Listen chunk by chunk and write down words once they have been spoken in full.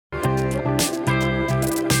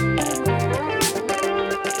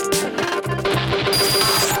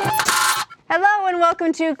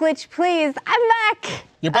welcome to Glitch Please. I'm back.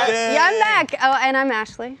 You're back. Yeah, I'm back. Oh, and I'm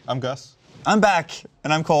Ashley. I'm Gus. I'm back,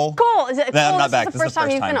 and I'm Cole. Cole, is it No, Cole? I'm not back. This is the first time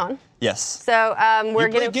you've been on. Yes. So we're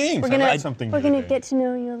You play gonna games. we're I gonna learned something we're gonna today. get to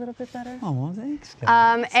know you a little bit better. Oh, well, thanks,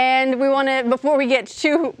 guys. And we want to, before we get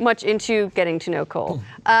too much into getting to know Cole,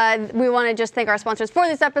 we want to just thank our sponsors for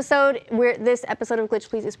this episode. This episode of Glitch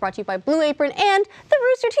Please is brought to you by Blue Apron and the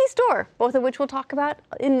Rooster Teeth Store, both of which we'll talk about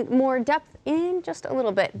in more depth in just a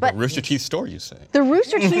little bit. But Rooster Teeth store, you say? the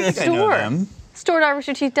Rooster Teeth I know Store, them.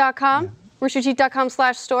 store.roosterteeth.com,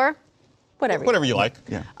 roosterteeth.com/store, whatever. Whatever you like.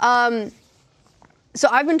 Yeah. So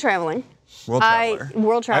I've been traveling. World traveler.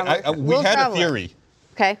 World traveler. We World had traveler. a theory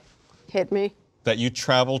Okay, hit me. that you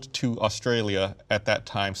traveled to Australia at that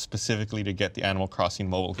time specifically to get the Animal Crossing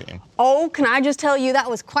mobile game. Oh, can I just tell you, that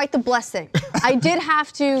was quite the blessing. I did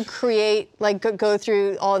have to create, go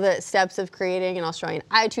through all the steps of creating an Australian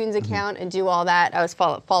iTunes account and do all that. I was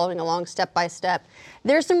following along step by step.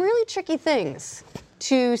 There's some really tricky things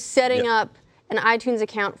to setting up an iTunes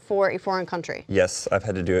account for a foreign country. Yes, I've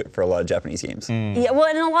had to do it for a lot of Japanese games. Yeah, well,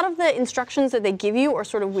 and a lot of the instructions that they give you are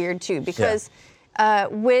sort of weird too, because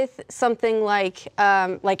with something like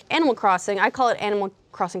Animal Crossing, I call it Animal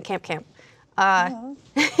Crossing Camp.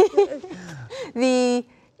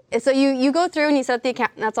 So you go through and you set up the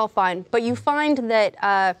account, and that's all fine. But you find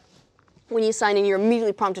that when you sign in, you're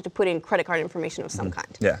immediately prompted to put in credit card information of some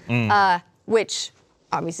kind. Yeah. Which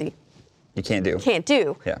obviously You can't do. can't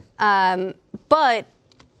do. Yeah. But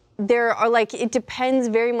there are it depends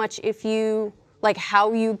very much if you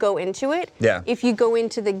how you go into it. Yeah. If you go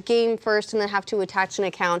into the game first and then have to attach an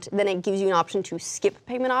account, then it gives you an option to skip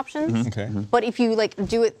payment options. Okay. But if you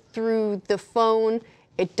do it through the phone,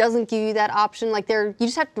 it doesn't give you that option. You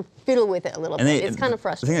just have to fiddle with it a little bit. It's kind of The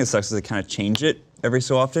frustrating. thing that sucks is they kind of change it every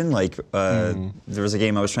so often. There was a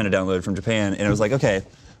game I was trying to download from Japan, and it was like, okay,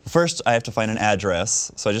 first I have to find an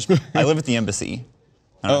address. So I live at the embassy.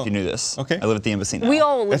 I don't know if you knew this. Okay. I live at the embassy now. We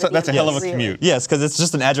all live That's a hell of a really. commute. Yes, because it's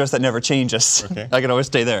just an address that never changes. Okay. I can always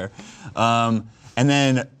stay there. And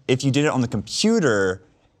then if you did it on the computer,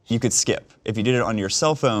 you could skip. If you did it on your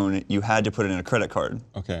cell phone, you had to put it in a credit card.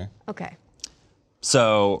 Okay. Okay.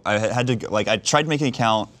 So I had to, I tried to make an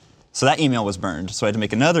account, so that email was burned. So I had to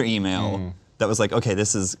make another email that was like, okay,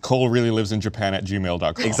 this is Cole really lives in Japan at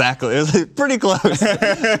gmail.com. exactly. It was pretty close.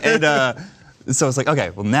 And so it's like,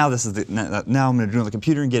 okay, well now now I'm gonna do it on the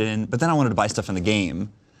computer and get it in. But then I wanted to buy stuff in the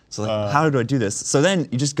game. So how do I do this? So then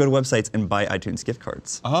you just go to websites and buy iTunes gift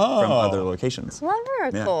cards from other locations.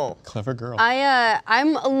 Clever, Yeah. Cole. Clever girl.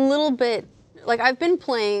 I'm a little bit I've been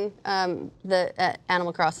playing the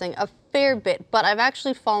Animal Crossing a fair bit, but I've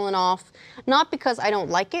actually fallen off, not because I don't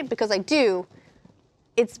like it, because I do.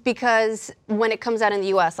 It's because when it comes out in the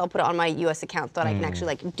U.S., I'll put it on my U.S. account so that I can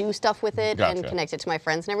actually do stuff with it and Gotcha. connect it to my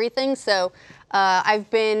friends and everything. So I've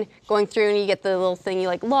been going through, and you get the little thing, you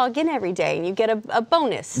log in every day and you get a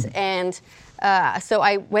bonus. And so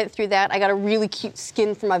I went through that. I got a really cute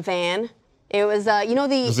skin for my van. It was,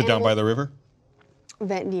 Was it down by the river?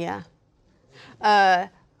 van, yeah.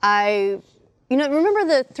 Remember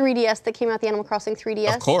the 3DS that came out, the Animal Crossing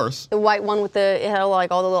 3DS? Of course. The white one with it had all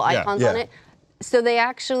the little icons on Yeah. it. So they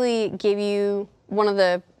actually gave you one of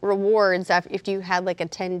the rewards if you had a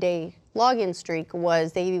 10-day login streak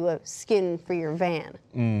was they gave you a skin for your van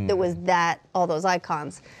that was all those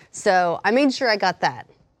icons. So I made sure I got that.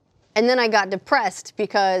 And then I got depressed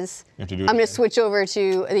because You have to do I'm it going to again. switch over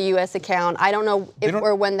to the US account. I don't know if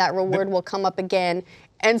or when that reward will come up again.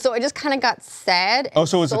 And so I just kind of got sad. Oh,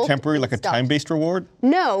 so it's a sulked temporary, and a stopped. time-based reward?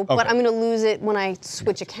 No, but Okay. I'm going to lose it when I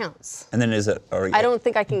switch accounts. And then is it? I don't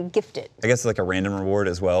think I can gift it. I guess it's like a random reward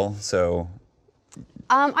as well. So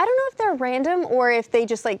I don't know if they're random or if they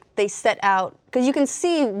just they set out, because you can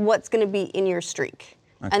see what's going to be in your streak.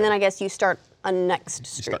 And then I guess you start a next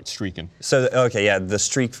streak. Start streaking. okay, yeah, the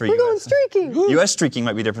streak for We're going US. streaking. US streaking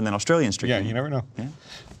might be different than Australian streaking. Yeah, you never know.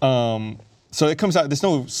 Yeah. So it comes out, there's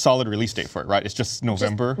no solid release date for it, right? It's just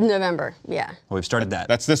November? November, yeah. Well, we've started that.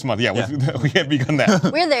 That's this month. Yeah, Yeah. we have begun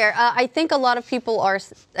that. We're there. I think a lot of people are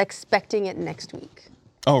expecting it next week.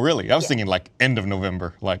 Oh, really? I was thinking end of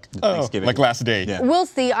November, Thanksgiving. last day. Yeah. We'll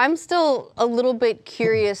see. I'm still a little bit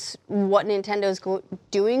curious what Nintendo's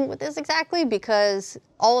doing with this exactly, because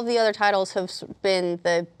all of the other titles have been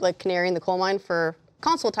the canary in the coal mine for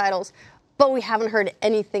console titles, but we haven't heard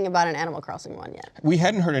anything about an Animal Crossing one yet. We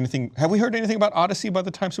hadn't heard anything. Have we heard anything about Odyssey by the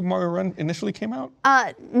time Super Mario Run initially came out?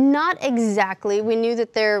 Not exactly. We knew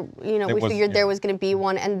that we was- figured there yeah. was going to be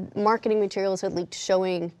one, and marketing materials had leaked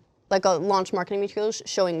showing, launch marketing materials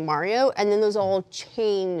showing Mario, and then those all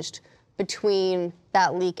changed between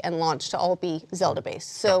that leak and launch to all be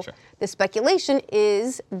Zelda-based. So Gotcha. the speculation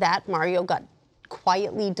is that Mario got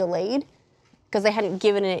quietly delayed because they hadn't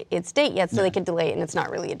given it its date yet, so they could delay it, and it's not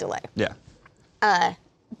really a delay. Yeah.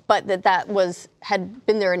 But had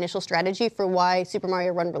been their initial strategy for why Super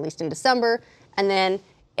Mario Run released in December, and then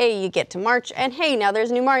you get to March, and hey, now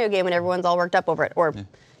there's a new Mario game, and everyone's all worked up over it. Or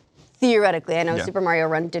theoretically, I know Super Mario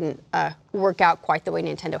Run didn't work out quite the way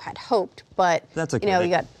Nintendo had hoped, but That's okay. you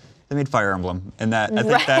got. They made Fire Emblem, and I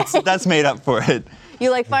think that's made up for it.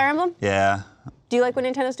 You like Fire Emblem? Yeah. Do you like what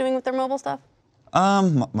Nintendo's doing with their mobile stuff?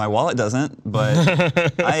 My wallet doesn't, but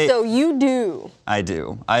So you do. I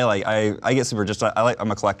do. I get super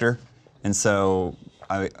I'm a collector, and so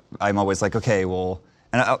I'm always like, okay, well,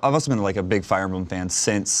 and I've also been like a big Fire Emblem fan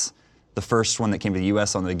since the first one that came to the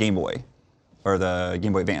U.S. on the Game Boy, or the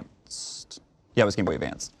Game Boy Advance. Yeah, it was Game Boy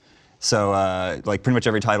Advance. So like pretty much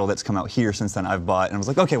every title that's come out here since then I've bought, and I was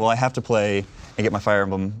like, okay, well I have to play and get my Fire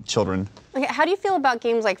Emblem children. Okay, how do you feel about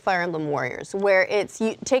games like Fire Emblem Warriors, where it's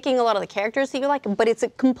you taking a lot of the characters that you like, but it's a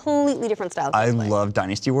completely different style of I gameplay? love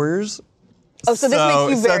Dynasty Warriors. Oh, so this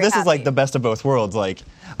makes you very So this is like happy. the best of both worlds. Like,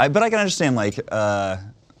 but I can understand like I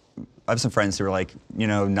have some friends who are like,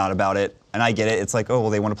 not about it, and I get it. It's like, oh, well,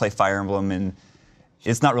 they want to play Fire Emblem, and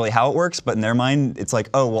it's not really how it works, but in their mind, it's like,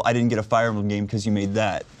 oh, well, I didn't get a Fire Emblem game because you made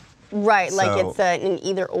that. Right, like So- it's an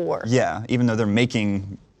either or. Yeah, even though they're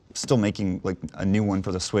still making like a new one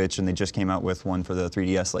for the Switch, and they just came out with one for the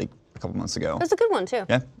 3DS like a couple months ago. It was a good one too.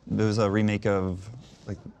 Yeah, there was a remake of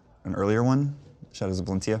like an earlier one, Shadows of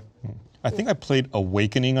Valentia. I think I played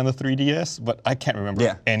Awakening on the 3DS, but I can't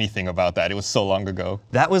remember anything about that. It was so long ago.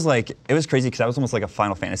 That was like, it was crazy because that was almost like a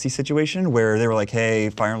Final Fantasy situation where they were like, hey,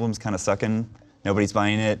 Fire Emblem's kind of sucking, nobody's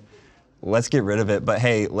buying it, let's get rid of it, but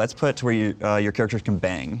hey, let's put it to where your characters can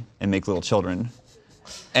bang and make little children.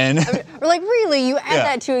 And We're like, really? You add Yeah.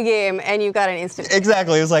 that to a game and you got an instant.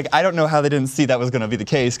 exactly, it was like, I don't know how they didn't see that was going to be the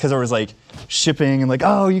case because there was like shipping and like,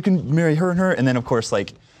 oh, you can marry her and her, and then of course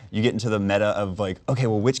like you get into the meta of like, okay,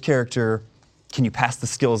 well, which character can you pass the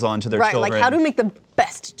skills on to their Right, children? like how to make the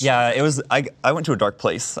best. Yeah, it was. I went to a dark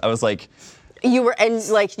place. I was like, You were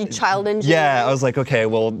you child engineering. yeah, I was like, okay,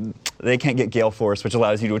 well, they can't get Gale Force, which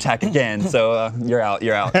allows you to attack again. So you're out.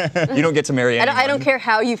 You're out. You don't get to marry anyone. I don't care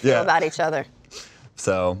how you feel Yeah. about each other.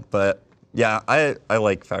 So, but yeah, I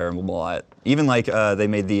like Fire Emblem a lot. Even like they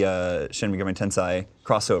made the Shin Megami Tensei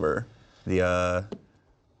crossover.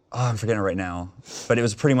 I'm forgetting it right now, but it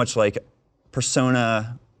was pretty much like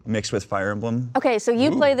Persona mixed with Fire Emblem. Okay, so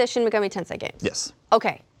you play the Shin Megami Tensei games. Yes.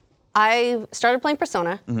 Okay, I started playing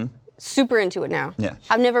Persona. Super into it now. Mm-hmm. Yeah.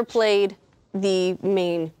 I've never played the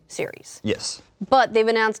main series, Yes. but they've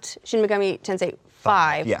announced Shin Megami Tensei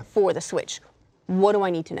 5 yeah. for the Switch. What do I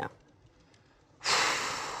need to know?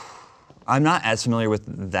 I'm not as familiar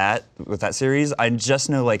with that series. I just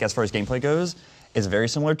know like as far as gameplay goes, it's very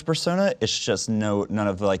similar to Persona. It's just none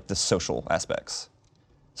of like the social aspects.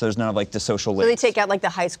 So there's none of like the social So they links. take out like the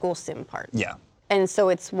high school sim part. Yeah. And so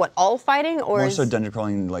it's what, all fighting, or More is so dungeon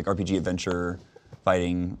crawling, like RPG adventure,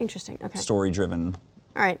 fighting, interesting? Okay. story driven.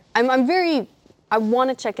 All right. I want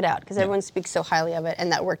to check it out because everyone speaks so highly of it,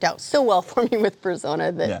 and that worked out so well for me with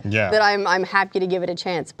Persona that Yeah. that I'm happy to give it a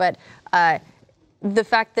chance. But the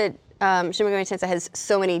fact that Shin Megami Tensei has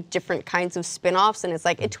so many different kinds of spin-offs, and it's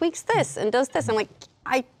like it tweaks this and does this. I'm like,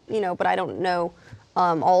 but I don't know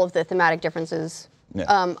all of the thematic differences.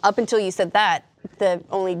 Yeah. Up until you said that, the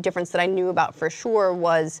only difference that I knew about for sure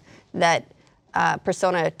was that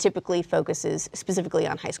Persona typically focuses specifically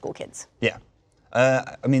on high school kids. Yeah.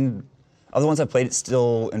 I mean, other ones I've played, it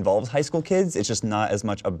still involves high school kids. It's just not as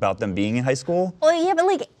much about them being in high school. Well, yeah, but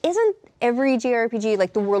like, isn't every JRPG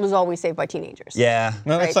like the world is always saved by teenagers? Yeah.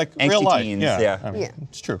 No, Right. it's like Angsty real life. teens, Yeah. yeah. I mean, Yeah.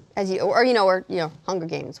 It's true. As you, or Hunger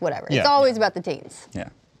Games, whatever. Yeah. It's always about the teens. Yeah.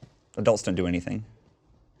 Adults don't do anything.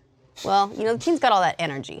 Well, the teens got all that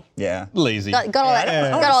energy, Yeah. Lazy. got all that, I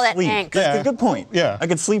got wanna all that sleep. angst. That's Yeah. a good point. Yeah. I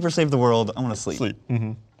could sleep or save the world. I want to sleep. Sleep.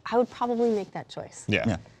 I would probably make that choice. Yeah.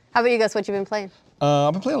 Yeah. How about you guys? What you been playing?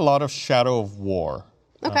 I've been playing a lot of Shadow of War.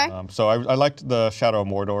 Okay. So I liked the Shadow of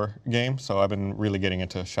Mordor game, so I've been really getting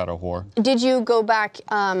into Shadow of War. Did you go back?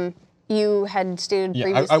 You had stated Yeah,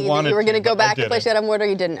 I previously that wanted you were going to to, go but I back and play didn't. Shadow of Mordor.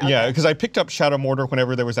 You didn't. Okay. Yeah, because I picked up Shadow of Mordor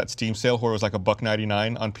whenever there was that Steam sale where it was like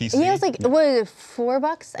 $1.99 on PC. Yeah, it was like what was it,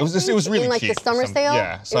 $4? It was really in like cheap. the summer sale.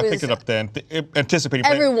 Yeah, so I picked it up then, anticipating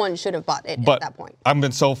playing. Everyone should have bought it at But that point. I've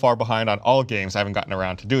been so far behind on all games, I haven't gotten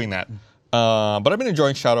around to doing that. But I've been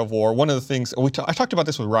enjoying Shadow of War. One of the things, I talked about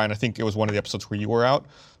this with Ryan, I think it was one of the episodes where you were out,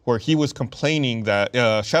 where he was complaining that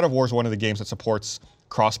Shadow of War is one of the games that supports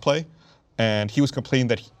crossplay, and he was complaining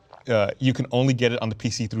that you can only get it on the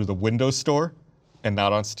PC through the Windows Store and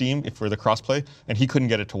not on Steam for the crossplay, and he couldn't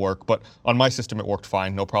get it to work. But on my system, it worked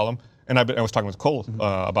fine, no problem. and I was talking with Cole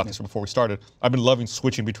about this before we started. I've been loving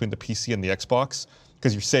switching between the PC and the Xbox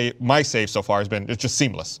because my save so far it's just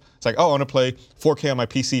seamless. It's like, oh, I want to play 4K on my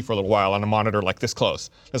PC for a little while on a monitor like this close.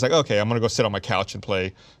 It's like, okay, I'm going to go sit on my couch and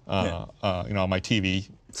play, on my TV.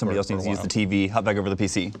 Somebody else needs to use the TV, hop back over the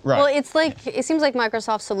PC. Right. Well, it seems like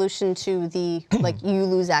Microsoft's solution to the like you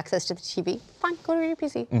lose access to the TV. Fine, go to your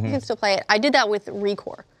PC. You can still play it. I did that with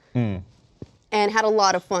ReCore, and had a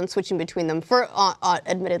lot of fun switching between them.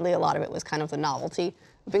 Admittedly, a lot of it was kind of the novelty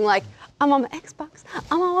of being like, I'm on my Xbox,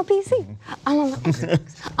 I'm on my PC, I'm on my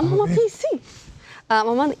Xbox, I'm on my PC, I'm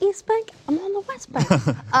on the East Bank, I'm on the West Bank.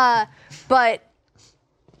 But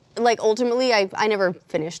like ultimately, I never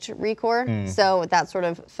finished ReCore, so that sort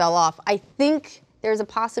of fell off. I think there's a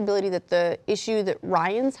possibility that the issue that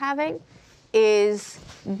Ryan's having is,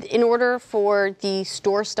 in order for the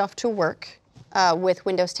store stuff to work with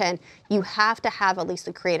Windows 10, you have to have at least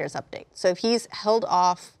the creators update. So if he's held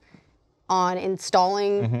off on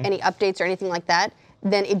installing any updates or anything like that,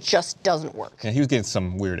 then it just doesn't work. Yeah, he was getting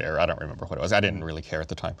some weird error. I don't remember what it was. I didn't really care at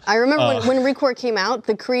the time. I remember when ReCore came out,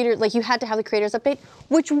 the creator, like you had to have the creators update,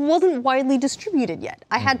 which wasn't widely distributed yet.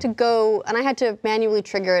 I had to go and I had to manually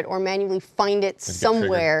trigger it or manually find it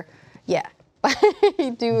somewhere. Yeah, by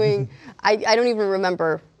doing. I don't even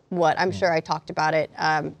remember what. I'm sure I talked about it.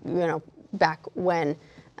 Back when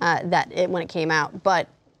when it came out, but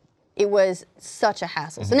it was such a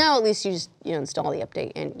hassle. So now at least you just install the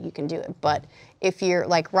update and you can do it. But if you're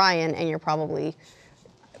like Ryan and you're probably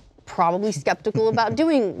skeptical about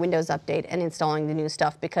doing Windows Update and installing the new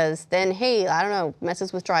stuff because then, hey, I don't know,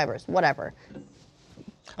 messes with drivers, whatever,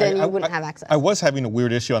 then you wouldn't have access. I was having a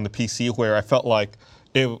weird issue on the PC where I felt like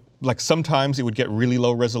sometimes it would get really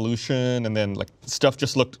low resolution and then like stuff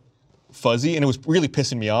just looked fuzzy and it was really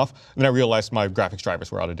pissing me off. And then I realized my graphics drivers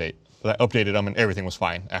were out of date. I updated them and everything was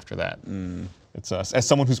fine after that. It's as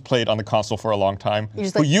someone who's played on the console for a long time,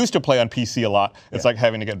 who used to play on PC a lot, it's like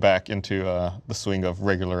having to get back into the swing of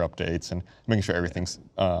regular updates and making sure everything's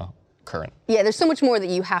current. Yeah, there's so much more that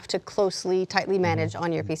you have to tightly manage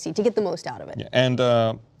on your PC to get the most out of it. Yeah,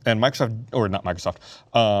 and Microsoft, or not Microsoft,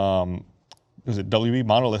 was it WB?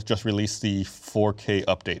 Monolith just released the 4K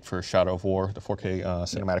update for Shadow of War, the 4K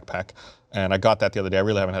cinematic pack, and I got that the other day. I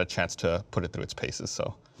really haven't had a chance to put it through its paces,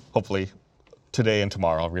 so hopefully today and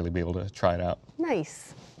tomorrow I'll really be able to try it out.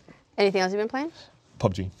 Nice. Anything else you've been playing?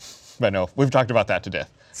 PUBG. But no, we've talked about that to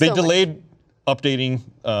death. They delayed updating,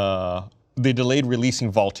 they delayed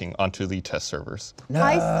releasing vaulting onto the test servers. No.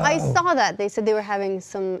 I saw that. They said they were having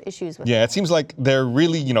some issues with it. Yeah, it seems like they're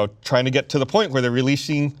really, trying to get to the point where they're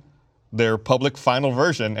releasing their public final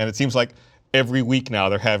version, and it seems like every week now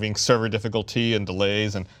they're having server difficulty and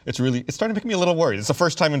delays, and it's starting to make me a little worried. It's the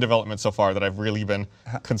first time in development so far that I've really been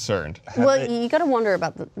concerned. Well, you got to wonder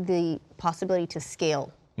about the possibility to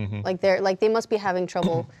scale. Like they must be having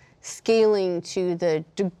trouble scaling to the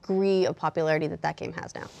degree of popularity that game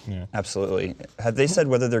has now. Yeah. Absolutely. Have they said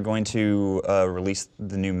whether they're going to release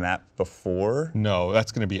the new map before? No,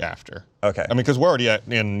 that's going to be after. Okay. I mean, because we're already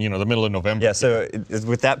in the middle of November. Yeah. So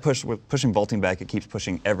with that with pushing vaulting back, it keeps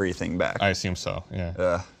pushing everything back. I assume so.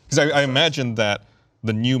 Yeah. Because I imagine that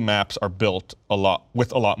the new maps are built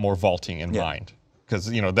with a lot more vaulting in mind. Because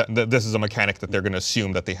this is a mechanic that they're going to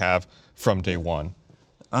assume that they have from day one.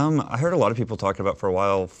 I heard a lot of people talking about for a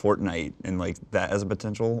while Fortnite and like that as a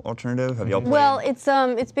potential alternative. Have y'all played? Well,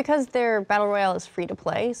 it's because their battle royale is free to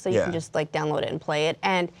play, so you can just like download it and play it.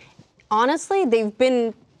 And honestly, they've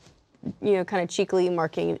been, kind of cheekily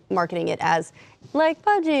marketing it as like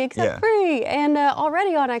PUBG except free and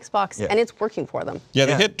already on Xbox, and it's working for them. Yeah,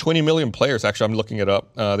 they hit 20 million players. Actually, I'm looking it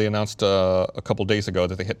up. They announced a couple days ago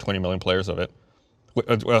that they hit 20 million players of it,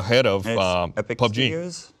 ahead of Epic PUBG.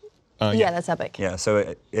 Studios? Yeah, that's Epic. Yeah, so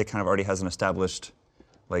it kind of already has an established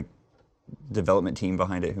like development team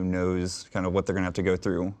behind it who knows kind of what they're going to have to go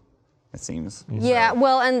through, it seems. Yeah,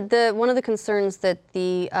 well, and one of the concerns that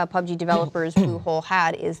the PUBG developers Bluehole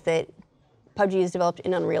had is that PUBG is developed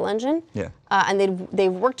in Unreal Engine. Yeah. And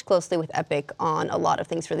they've worked closely with Epic on a lot of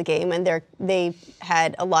things for the game, and they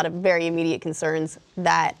had a lot of very immediate concerns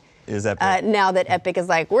that Is Epic. now that Epic is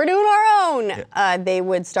like, we're doing our own, they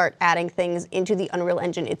would start adding things into the Unreal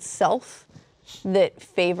Engine itself that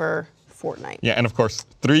favor Fortnite. Yeah, and of course,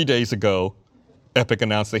 3 days ago, Epic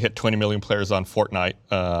announced they hit 20 million players on Fortnite,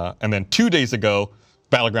 and then 2 days ago,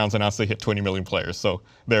 Battlegrounds announced they hit 20 million players. So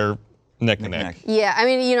they're neck and neck. Yeah, I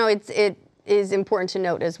mean, it is important to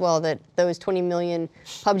note as well that those 20 million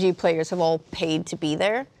PUBG players have all paid to be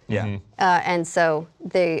there. Yeah. And so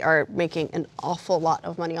they are making an awful lot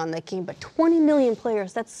of money on that game. But 20 million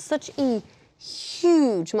players, that's such a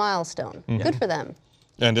huge milestone. Good for them.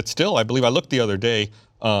 And it's still, I believe, I looked the other day,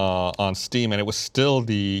 on Steam, and it was still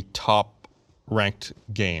the top ranked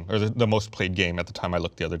game, or the most played game at the time I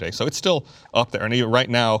looked the other day. So it's still up there. And even right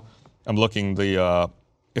now, I'm looking,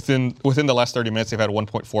 within the last 30 minutes, they've had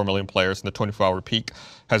 1.4 million players, and the 24-hour peak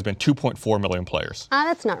has been 2.4 million players.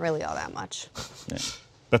 That's not really all that much. Yeah.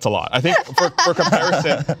 That's a lot. I think for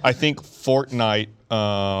comparison, I think Fortnite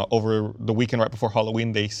over the weekend right before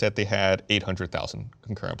Halloween, they said they had 800,000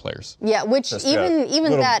 concurrent players. Yeah, which even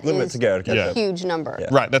that little bit is to go to catch a up. huge number. Yeah.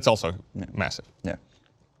 Right, that's also massive. Yeah.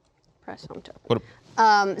 Press home to What,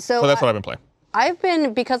 so so that's what I've been playing.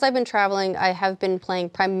 because I've been traveling, I have been playing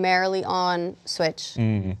primarily on Switch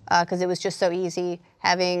because it was just so easy.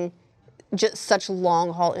 Having just such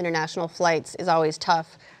long haul international flights is always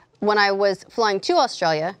tough. When I was flying to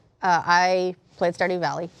Australia, I played Stardew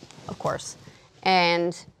Valley, of course,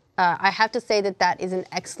 and I have to say that is an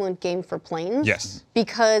excellent game for planes. Yes.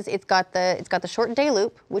 Because it's got the short day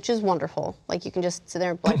loop, which is wonderful. Like you can just sit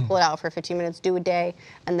there and like pull it out for 15 minutes, do a day,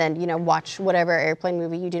 and then watch whatever airplane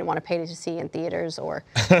movie you didn't want to pay to see in theaters, or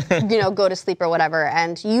go to sleep or whatever.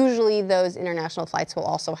 And usually those international flights will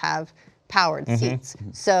also have powered seats,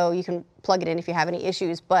 so you can plug it in if you have any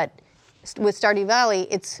issues. But with Stardew Valley,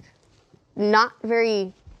 it's not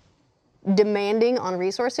very demanding on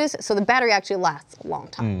resources, so the battery actually lasts a long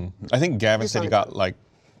time. I think Gavin said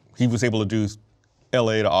he was able to do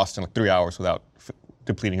LA to Austin like 3 hours without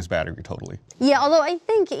depleting his battery totally. Yeah, although I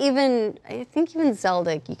think even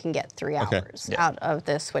Zelda you can get 3 hours out of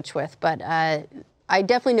the Switch with, but I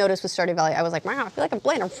definitely noticed with Stardew Valley, I was like, wow, I feel like I'm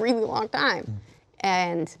playing a really long time.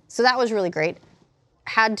 And so that was really great.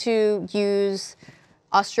 Had to use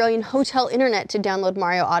Australian hotel internet to download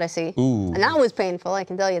Mario Odyssey. Ooh. And that was painful, I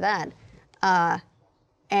can tell you that.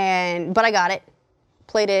 But I got it.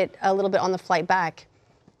 Played it a little bit on the flight back,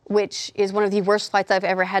 which is one of the worst flights I've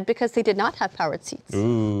ever had because they did not have powered seats.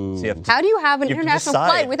 Ooh. So How do you have an you have to international decide.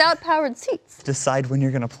 flight without powered seats? Decide when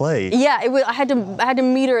you're gonna play. Yeah, I had to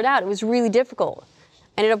meter it out. It was really difficult.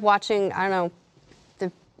 I ended up watching, I don't know,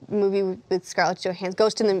 the movie with Scarlett Johansson,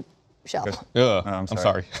 Ghost in the Shell. I'm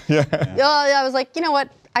sorry. Yeah. I was like, you know what?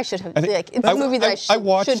 I should have. It's a movie that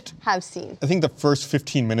I should have seen. I think the first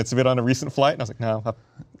 15 minutes of it on a recent flight, and I was like, no,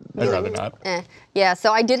 I'd rather not. Yeah,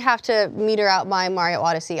 so I did have to meter out my Mario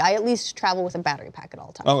Odyssey. I at least travel with a battery pack at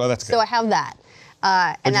all times. Oh, well, that's good. So I have that.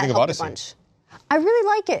 And that think of helped Odyssey? a bunch. I really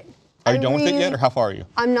like it. Are you done with it yet, or how far are you?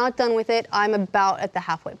 I'm not done with it. I'm about at the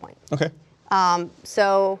halfway point. Okay.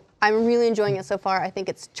 So I'm really enjoying it so far. I think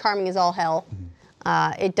it's charming as all hell.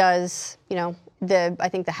 It does, I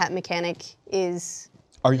think the hat mechanic is.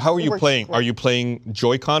 How are you works playing? great. Are you playing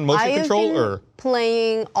Joy-Con motion control, been or?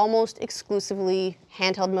 Playing almost exclusively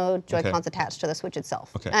handheld mode, Joy-Cons attached to the Switch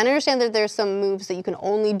itself. Okay. And I understand that there's some moves that you can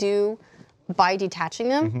only do by detaching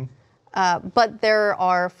them, but there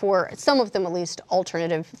are, for some of them at least,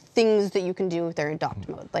 alternative things that you can do if they're in docked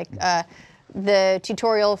mode. Like the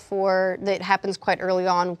tutorial that happens quite early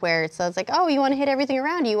on where it says like, oh, you want to hit everything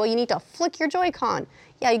around you? Well, you need to flick your Joy-Con.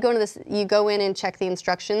 Yeah, you go in and check the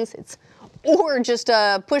instructions. Or just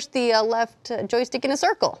push the left joystick in a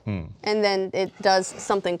circle, and then it does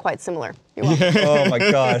something quite similar. You're welcome. Oh my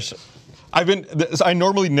gosh. I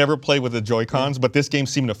normally never play with the Joy-Cons, but this game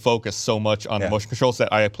seemed to focus so much on the motion controls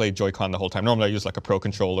that I played Joy-Con the whole time. Normally I use like a Pro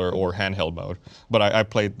Controller or handheld mode, but I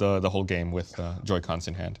played the whole game with Joy-Cons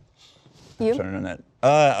in hand. You? Trying to run that.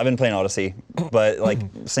 I've been playing Odyssey, but like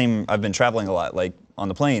I've been traveling a lot, like on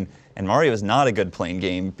the plane, and Mario is not a good plane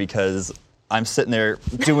game because I'm sitting there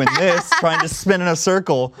doing this, trying to spin in a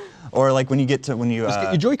circle, or like when you Just get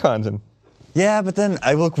your Joy-Cons in. Yeah, but then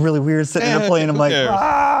I look really weird sitting in a plane. I'm like,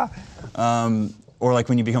 or like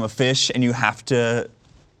when you become a fish and you have to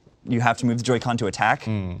move the Joy-Con to attack.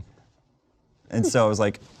 And so I was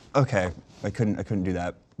like, okay, I couldn't do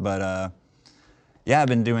that. But yeah, I've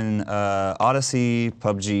been doing Odyssey,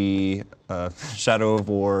 PUBG, Shadow of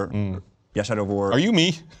War. Yeah, Shadow of War. Are you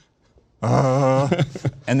me?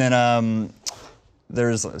 And then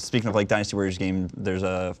there's, speaking of like Dynasty Warriors game, there's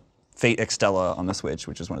a Fate Extella on the Switch,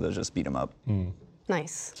 which is one of those just beat 'em up,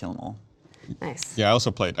 Nice. kill 'em all. Nice. Yeah, I also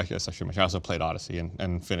played Odyssey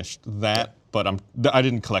and finished that, but I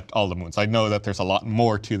didn't collect all the moons. I know that there's a lot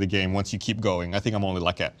more to the game once you keep going. I think I'm only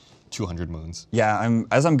like at 200 moons. Yeah,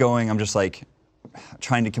 as I'm going, I'm just like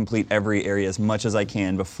trying to complete every area as much as I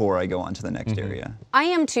can before I go on to the next area. I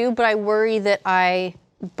am too, but I worry that I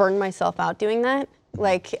burn myself out doing that.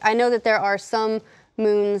 Like, I know that there are some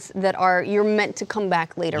moons that you're meant to come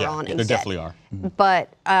back later on and there get. definitely are. But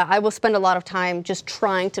I will spend a lot of time just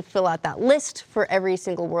trying to fill out that list for every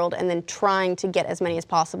single world and then trying to get as many as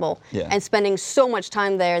possible. Yeah. And spending so much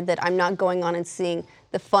time there that I'm not going on and seeing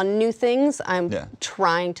the fun new things. I'm Yeah.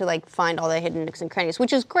 trying to like find all the hidden nooks and crannies,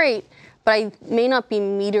 which is great, but I may not be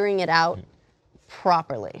metering it out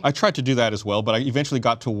properly. I tried to do that as well, but I eventually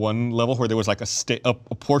got to one level where there was like a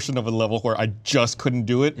portion of a level where I just couldn't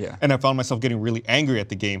do it, Yeah. and I found myself getting really angry at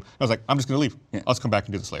the game. I was like, I'm just gonna leave. Yeah. I'll just come back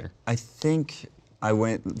and do this later. I think I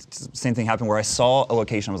went, same thing happened where I saw a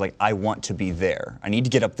location, I was like, I want to be there. I need to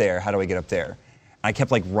get up there. How do I get up there? I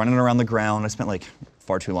kept like running around the ground. I spent like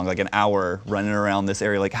far too long, like an hour running around this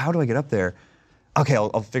area. Like, how do I get up there? Okay,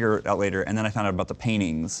 I'll figure it out later. And then I found out about the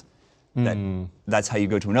paintings. That's how you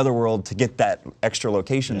go to another world to get that extra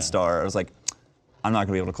location star. I was like, I'm not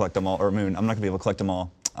gonna be able to collect them all, or Moon, I'm not gonna be able to collect them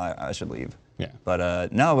all. I should leave. Yeah.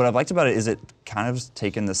 But no, what I've liked about it is it kind of has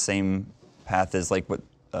taken the same path as like what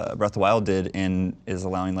Breath of the Wild did, and is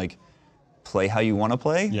allowing like play how you want to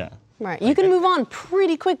play. Yeah. Right. You can move on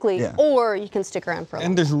pretty quickly, Yeah. or you can stick around for a long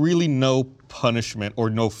And there's really no punishment or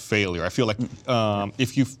no failure. I feel like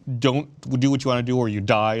if you don't do what you want to do or you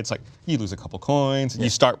die, it's like you lose a couple coins. You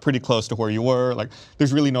start pretty close to where you were. Like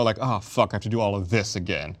there's really no like, oh fuck, I have to do all of this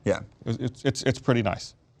again. Yeah. It's pretty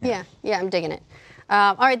nice. Yeah, I'm digging it.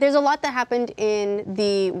 All right, there's a lot that happened in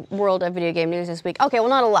the world of video game news this week. Okay, well,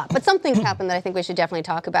 not a lot, but some things happened that I think we should definitely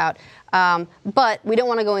talk about. But we don't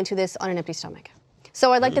want to go into this on an empty stomach.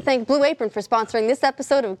 So I'd like to thank Blue Apron for sponsoring this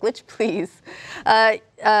episode of Glitch Please.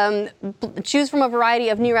 Choose from a variety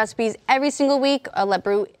of new recipes every single week. Let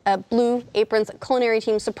Blue Apron's culinary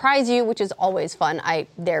team surprise you, which is always fun.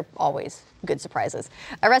 They're always good surprises.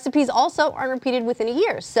 Recipes also aren't repeated within a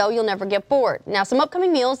year, so you'll never get bored. Now, some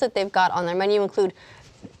upcoming meals that they've got on their menu include,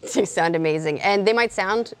 they sound amazing, and they might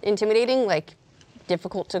sound intimidating, like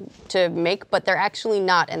difficult to make, but they're actually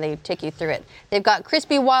not, and they take you through it. They've got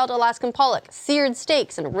crispy wild Alaskan pollock, seared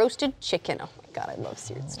steaks, and roasted chicken. Oh my God, I love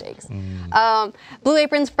seared steaks. Blue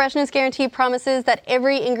Apron's freshness guarantee promises that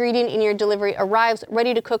every ingredient in your delivery arrives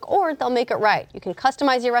ready to cook, or they'll make it right. You can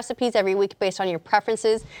customize your recipes every week based on your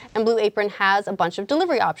preferences, and Blue Apron has a bunch of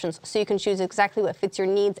delivery options, so you can choose exactly what fits your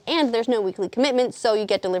needs, and there's no weekly commitment, so you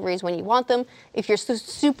get deliveries when you want them. If you're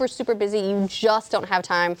super, super busy, you just don't have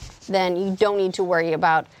time, then you don't need to worry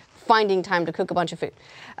about finding time to cook a bunch of food.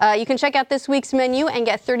 You can check out this week's menu and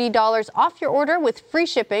get $30 off your order with free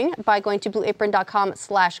shipping by going to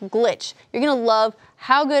blueapron.com/glitch. You're gonna love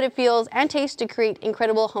how good it feels and tastes to create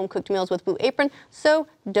incredible home-cooked meals with Blue Apron, so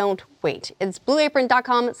don't wait. It's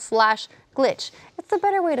blueapron.com/glitch. It's the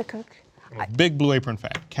better way to cook. Big Blue Apron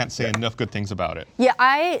fan. Can't say enough good things about it.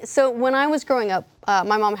 Yeah, so when I was growing up,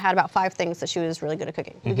 my mom had about 5 things that she was really good at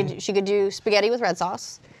cooking. She could do spaghetti with red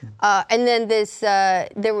sauce, and then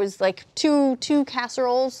there was like two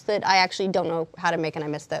casseroles that I actually don't know how to make, and I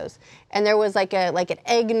miss those. And there was like an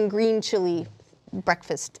egg and green chili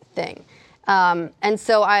breakfast thing. And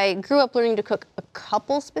so I grew up learning to cook a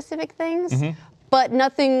couple specific things. But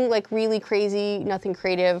nothing like really crazy, nothing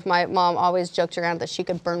creative. My mom always joked around that she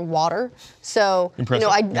could burn water. So Impressive.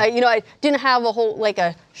 I didn't have a whole like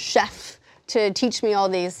a chef to teach me all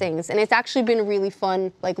these things, and it's actually been really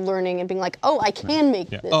fun, like learning and being like, oh, I can make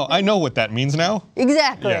this. Oh, I know what that means now.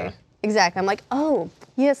 Exactly. Yeah. Exactly. I'm like, oh,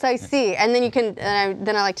 yes, I see. And then you can,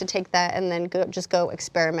 then I like to take that and then just go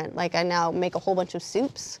experiment. Like I now make a whole bunch of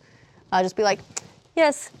soups. I'll just be like,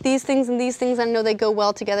 yes, these things and these things, I know they go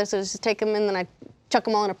well together, so just take them and then I chuck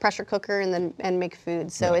them all in a pressure cooker and make food.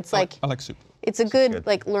 So it's like, I like soup. it's a good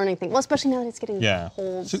like learning thing. Well, especially now that it's getting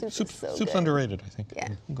cold. Soup is so Soup's good. underrated, I think. Yeah.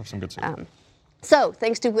 Go for some good soup. So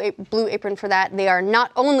thanks to Blue Apron for that. They are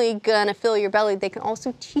not only gonna fill your belly, they can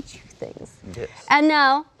also teach you things. Yes. And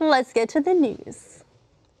now let's get to the news.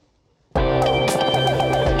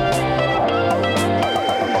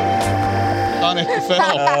 Sonic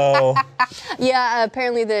fell. Oh, Yeah,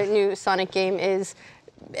 apparently the new Sonic game is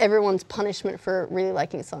everyone's punishment for really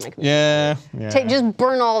liking Sonic. Yeah. Just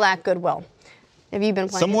burn all that goodwill. Have you been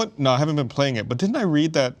playing Somewhat. No, I haven't been playing it. But didn't I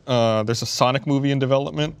read that there's a Sonic movie in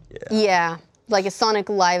development? it? Yeah, like a Sonic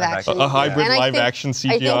live action. A hybrid And I live think- action I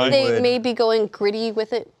CGI. think they Would. may be going gritty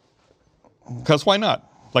with it. Because why not?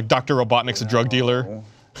 Like Dr. Robotnik's a drug dealer.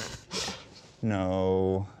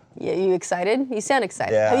 no. Yeah, you excited? You sound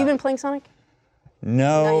excited. Yeah. Have you been playing Sonic?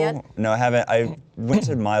 No, Not yet? no, I haven't. I went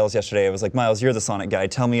to Miles yesterday. I was like, Miles, you're the Sonic guy.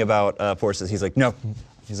 Tell me about Forces. He's like, no.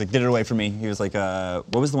 He's like, get it away from me. He was like,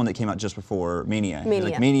 what was the one that came out just before Mania? He was Mania,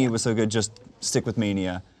 like, Mania yeah. was so good. Just stick with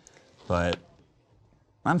Mania. But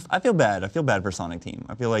I feel bad. I feel bad for Sonic Team.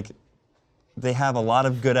 I feel like they have a lot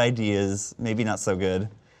of good ideas, maybe not so good,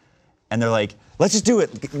 and they're like, let's just do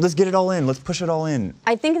it. Let's get it all in. Let's push it all in.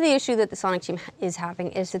 I think the issue that the Sonic team is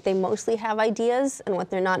having is that they mostly have ideas, and what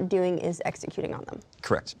they're not doing is executing on them.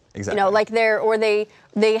 Correct. You Exactly. know, like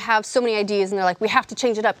they have so many ideas, and they're like, we have to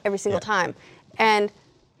change it up every single time. And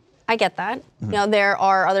I get that. You know, there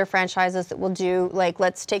are other franchises that will do, like,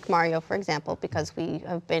 let's take Mario, for example, because we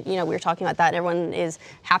have been, we were talking about that, and everyone is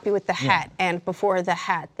happy with the hat. And before the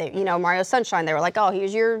hat, Mario Sunshine, they were like, oh,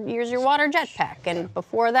 here's your water jetpack. And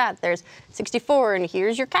before that, there's 64, and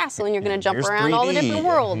here's your castle, and you're going to jump Here's around all the 3D. different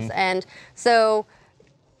worlds. And so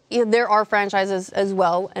there are franchises as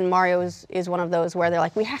well, and Mario is one of those where they're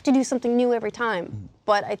like, we have to do something new every time.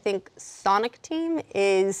 But I think Sonic Team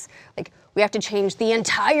is like, we have to change the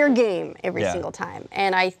entire game every single time.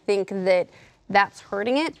 And I think that that's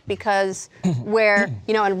hurting it because where,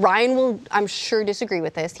 and Ryan will, I'm sure, disagree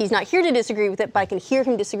with this. He's not here to disagree with it, but I can hear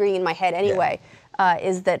him disagreeing in my head anyway,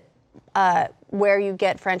 is that where you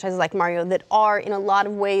get franchises like Mario that are in a lot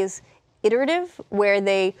of ways iterative, where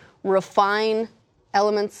they refine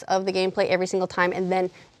elements of the gameplay every single time and then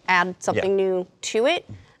add something new to it.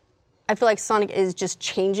 I feel like Sonic is just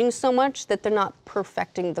changing so much that they're not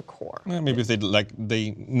perfecting the core. Maybe if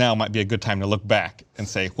they now might be a good time to look back and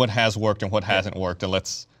say what has worked and what hasn't worked, and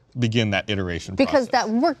let's begin that iteration because process.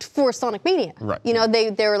 that worked for Sonic Mania. Right.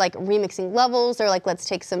 They were like remixing levels. They're like, let's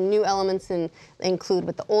take some new elements and include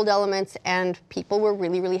with the old elements, and people were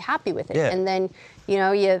really, really happy with it. Yeah. And then,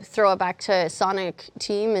 you throw it back to Sonic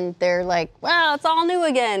Team, and they're like, well, it's all new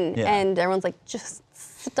again. Yeah. And everyone's like, just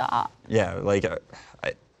stop. Yeah, like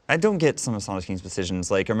I don't get some of Sonic Team's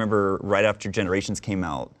decisions. Like I remember right after Generations came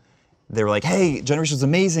out, they were like, "Hey, Generations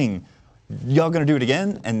amazing. Y'all gonna do it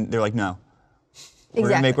again?" And they're like, "No. We're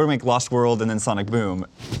gonna make Lost World and then Sonic Boom.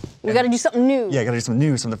 We got to do something new. Yeah, gotta do something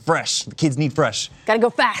new, something fresh. The kids need fresh. Got to go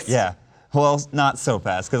fast. Yeah. Well, not so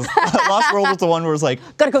fast, because Lost World was the one where it was like,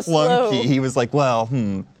 Gotta go slow. clunky. He was like, well,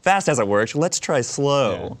 fast hasn't worked. Let's try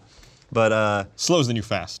slow. Yeah. But Slow's the new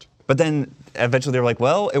fast. But then eventually they were like,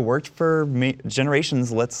 well, it worked for Generations.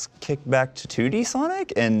 Let's kick back to 2D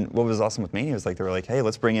Sonic. And what was awesome with Mania was like they were like, hey,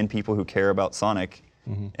 let's bring in people who care about Sonic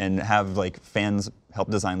and have like fans help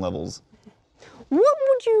design levels. What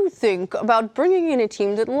would you think about bringing in a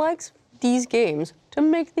team that likes these games to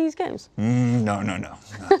make these games? No.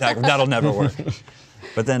 That'll never work.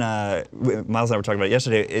 But then Miles and I were talking about it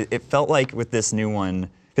yesterday. It felt like with this new one,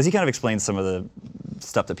 because he kind of explained some of the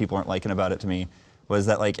stuff that people aren't liking about it to me, was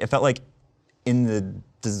that like it felt like in the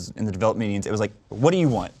development meetings, it was like, what do you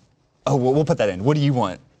want? Oh, we'll put that in. What do you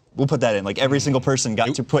want? We'll put that in. Like every single person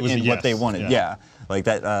got to put in what they wanted. Yeah. Like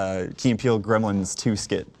that Key and Peele Gremlins 2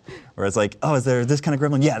 skit, where it's like, oh, is there this kind of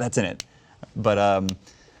gremlin? Yeah, that's in it. But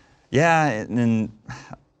yeah, and then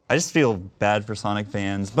I just feel bad for Sonic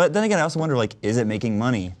fans. But then again, I also wonder, like, is it making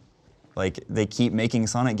money? Like they keep making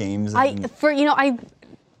Sonic games.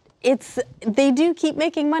 They do keep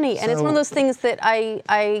making money, and it's one of those things that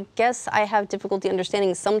I guess I have difficulty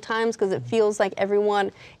understanding sometimes because it feels like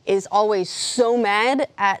everyone is always so mad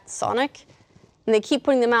at Sonic, and they keep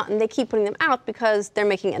putting them out, and they keep putting them out because they're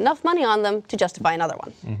making enough money on them to justify another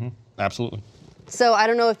one. Mm-hmm. Absolutely. So I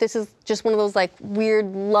don't know if this is just one of those like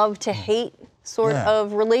weird love to hate sort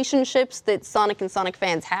of relationships that Sonic and Sonic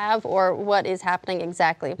fans have, or what is happening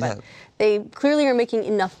exactly. But they clearly are making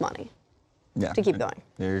enough money. To keep going.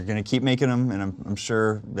 They're going to keep making them, and I'm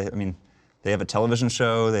sure, they have a television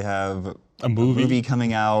show, they have a movie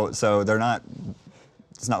coming out, so they're not,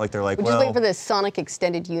 it's not like they're like, We're just waiting for the Sonic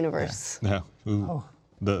Extended Universe. Yeah. Ooh.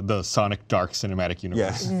 The Sonic Dark Cinematic Universe.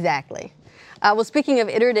 Yes. Exactly. Well, speaking of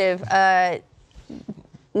iterative,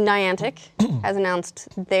 Niantic has announced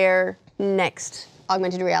their next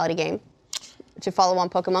augmented reality game to follow on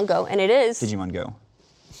Pokemon Go, and it is Digimon Go.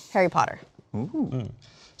 Harry Potter. Ooh.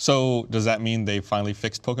 So does that mean they finally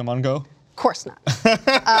fixed Pokemon Go? Of course not.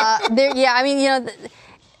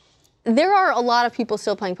 There are a lot of people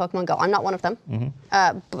still playing Pokemon Go. I'm not one of them.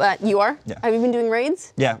 But you are? Yeah. Have you been doing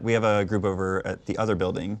raids? Yeah, we have a group over at the other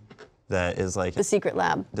building that is like The Secret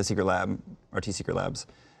Lab. The Secret Lab, RT Secret Labs,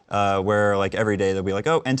 where like every day they'll be like,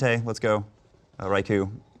 oh, Entei, let's go, Raikou.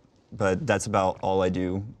 But that's about all I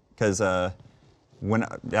do, because when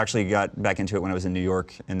I actually got back into it when I was in New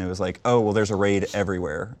York, and it was like, oh, well, there's a raid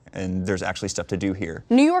everywhere, and there's actually stuff to do here.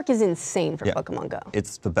 New York is insane for Pokemon Go.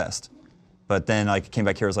 It's the best. But then I came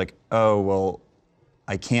back here, I was like, oh, well,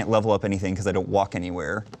 I can't level up anything because I don't walk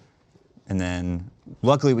anywhere. And then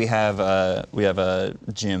luckily we have a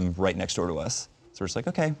gym right next door to us. So we're just like,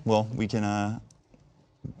 okay, well, we can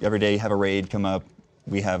every day have a raid come up.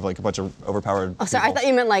 We have like a bunch of overpowered Oh, sorry, I thought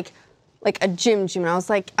you meant like a gym. And I was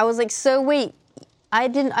like, so wait,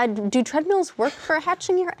 do treadmills work for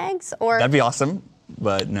hatching your eggs? Or that'd be awesome,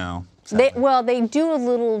 but no. They do a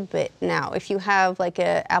little bit now. If you have like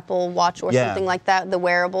a Apple Watch or something like that, the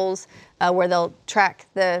wearables, where they'll track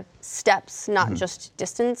the steps, not just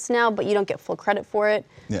distance now, but you don't get full credit for it.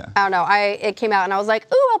 Yeah. I don't know. It came out and I was like,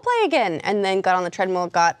 ooh, I'll play again. And then got on the treadmill,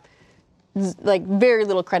 got like very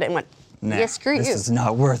little credit and went, Nah, yeah, screw this you. is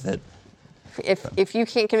not worth it. If you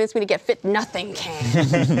can't convince me to get fit, nothing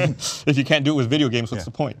can. If you can't do it with video games, what's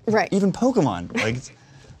the point? Right. Even Pokemon, like,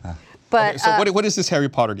 But So what is this Harry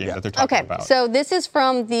Potter game that they're talking okay, about? so this is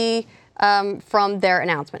from their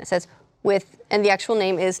announcement. It says and the actual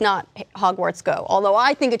name is not Hogwarts Go, although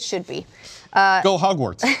I think it should be. Go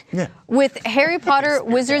Hogwarts. yeah. With Harry Potter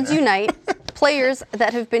Wizards Unite, players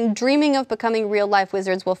that have been dreaming of becoming real-life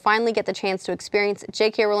wizards will finally get the chance to experience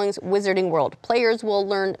J.K. Rowling's Wizarding World. Players will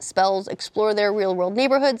learn spells, explore their real-world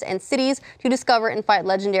neighborhoods and cities to discover and fight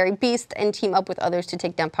legendary beasts, and team up with others to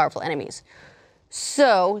take down powerful enemies.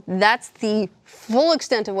 So that's the full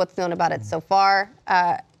extent of what's known about it so far.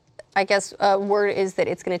 I guess word is that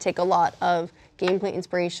it's going to take a lot of gameplay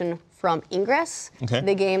inspiration from Ingress, Okay.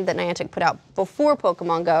 the game that Niantic put out before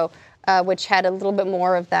Pokemon Go, which had a little bit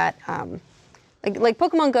more of that. Like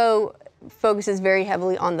Pokemon Go focuses very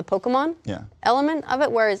heavily on the Pokemon Yeah. element of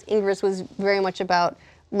it, whereas Ingress was very much about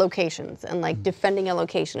locations and like defending a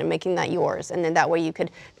location and making that yours, and then that way you could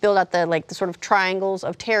build out the sort of triangles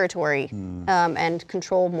of territory and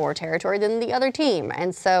control more territory than the other team.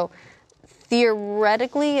 And so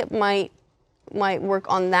theoretically it might work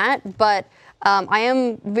on that, but I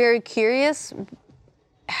am very curious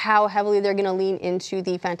how heavily they're going to lean into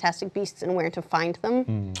the Fantastic Beasts and where to find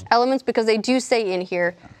them elements, because they do say in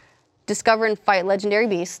here, discover and fight legendary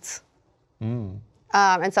beasts. And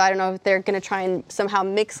so I don't know if they're going to try and somehow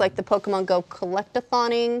mix like the Pokemon Go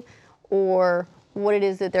collectathoning or what it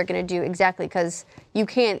is that they're going to do exactly, because you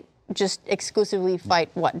can't just exclusively fight,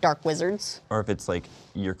 dark wizards? Or if it's like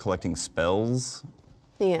you're collecting spells,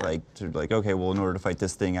 Yeah. Okay, well, in order to fight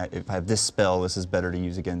this thing, if I have this spell, this is better to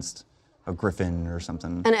use against a griffin or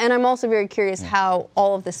something. And I'm also very curious how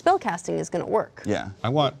all of the spell casting is going to work. Yeah.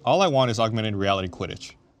 All I want is augmented reality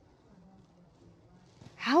Quidditch.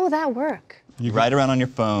 How will that work? You ride around on your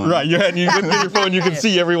phone. Right, yeah, and you with your phone, you can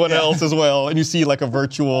see everyone else as well, and you see like a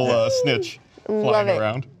virtual snitch Love flying it.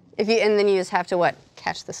 around. And then you just have to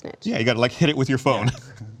catch the snitch. Yeah, you gotta like hit it with your phone.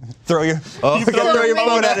 Throw your throw your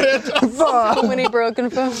phone at it. So many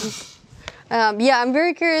broken phones. I'm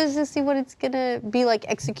very curious to see what it's gonna be like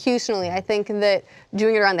executionally. I think that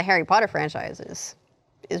doing it around the Harry Potter franchise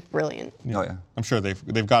is brilliant. Oh yeah. I'm sure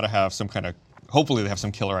they've got to have some kind of. Hopefully, they have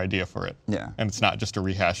some killer idea for it. Yeah. And it's not just a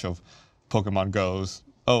rehash of Pokemon Go's.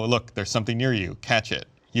 Oh, look, there's something near you. Catch it.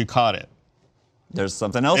 You caught it. There's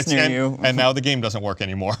something else near you. And now the game doesn't work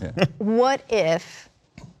anymore. What if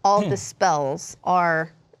all the spells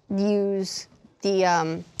use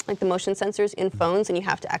the the motion sensors in phones, and you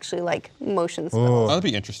have to actually motion spells? That'd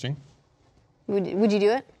be interesting. Would you do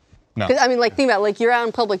it? No. Because think about it, you're out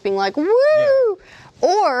in public being like, woo!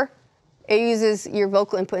 Or it uses your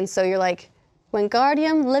vocal input, and so you're like,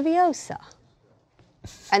 Wingardium Leviosa.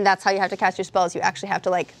 And that's how you have to cast your spells. You actually have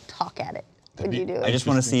to talk at it. Would you do it? I just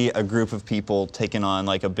want to see a group of people taking on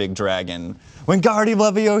a big dragon. Wingardium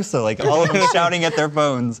Leviosa, all of them shouting at their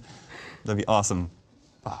phones. That'd be awesome.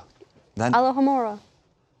 Oh, Alohomora.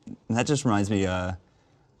 that just reminds me,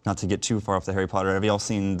 not to get too far off the Harry Potter. Have you all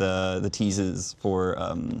seen the teases for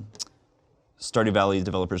Stardew Valley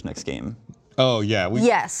developers' next game? Oh yeah.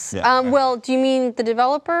 Yes. Yeah. Well, do you mean the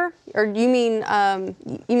developer, or do you mean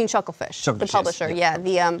Chucklefish, the Chucklefish, publisher? yes.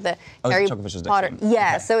 Yeah. The Oh, Harry Chucklefish's next Potter. game.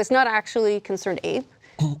 Yeah. Okay. So it's not actually Concerned Ape.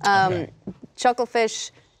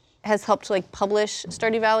 Chucklefish has helped publish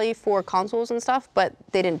Stardew Valley for consoles and stuff, but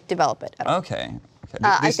they didn't develop it at all. Okay.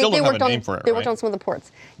 I still think don't have a name for it, They worked right? on some of the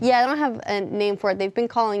ports. Yeah, they don't have a name for it. They've been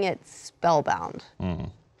calling it Spellbound,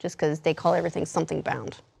 just because they call everything something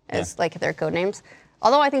bound as their code names.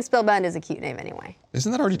 Although I think Spellbound is a cute name anyway.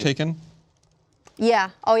 Isn't that already taken? Yeah.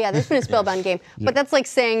 Oh yeah, there's been a Spellbound game, but that's like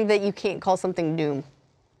saying that you can't call something Doom.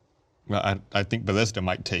 Well, I think Bethesda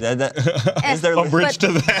might take Is there umbrage to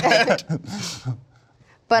that.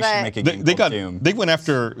 But make a game called Doom. They went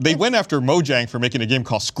after Mojang for making a game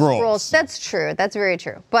called Scrolls. That's true. That's very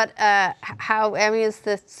true. But is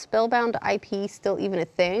the Spellbound IP still even a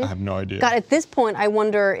thing? I have no idea. God, at this point, I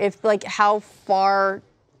wonder if how far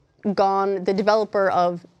gone the developer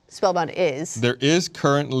of Spellbound is. There is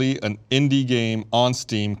currently an indie game on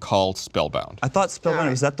Steam called Spellbound. I thought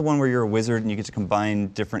Spellbound, is that the one where you're a wizard and you get to combine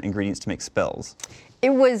different ingredients to make spells? It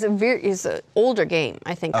was an older game,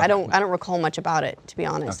 I think. I don't recall much about it, to be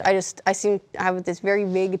honest. Okay. I have this very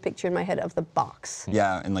vague picture in my head of the box.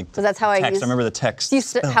 Yeah, and So that's how I text. used. I remember the text.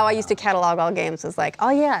 How I used to catalog all games. It's like, oh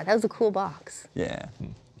yeah, that was a cool box. Yeah.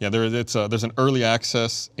 Yeah, there's an early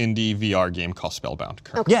access indie VR game called Spellbound.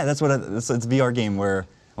 currently. Yeah, that's what it's a VR game where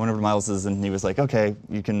I went over to Miles's and he was like, okay,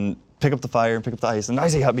 you can pick up the fire and pick up the ice and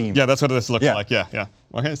icy hot beam. Yeah, that's what this looks Yeah. like. Yeah.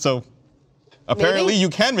 Okay, so Apparently, Maybe. you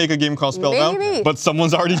can make a game called Spellbound, Maybe. but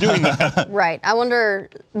someone's already doing that. Right. I wonder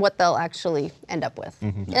what they'll actually end up with.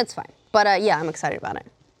 Mm-hmm. It's fine. But yeah, I'm excited about it.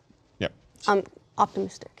 Yep. I'm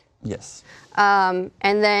optimistic. Yes. And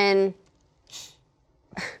then,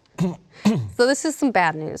 so this is some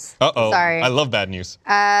bad news. Uh-oh. Sorry. I love bad news.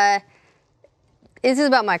 This is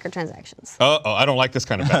about microtransactions. Uh-oh. I don't like this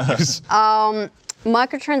kind of bad news.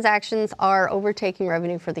 Microtransactions are overtaking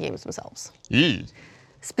revenue for the games themselves. Yee.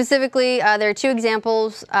 Specifically, there are two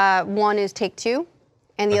examples. One is Take-Two,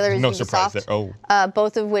 and the other is No Ubisoft. surprise there. Oh.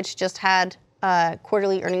 Both of which just had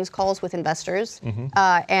quarterly earnings calls with investors,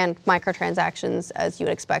 and microtransactions, as you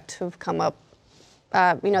would expect, have come up.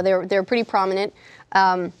 They're pretty prominent.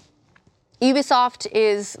 Ubisoft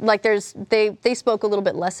is like they spoke a little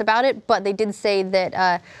bit less about it, but they did say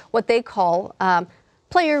that what they call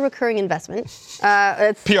player recurring investment.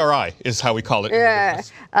 It's PRI is how we call it. yeah.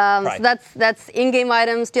 Right. So that's in-game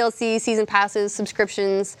items, DLC, season passes,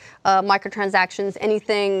 subscriptions, microtransactions,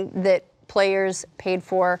 anything that players paid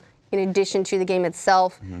for in addition to the game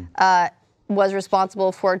itself, was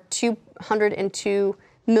responsible for $202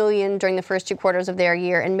 million during the first 2 quarters of their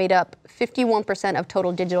year and made up 51% of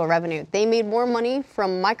total digital revenue. They made more money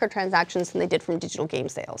from microtransactions than they did from digital game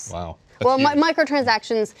sales. Wow. Well, That's huge.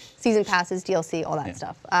 microtransactions, season passes, DLC, all that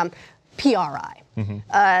stuff. PRI.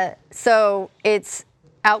 So it's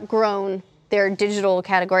outgrown their digital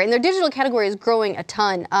category, and their digital category is growing a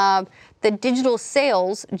ton. The digital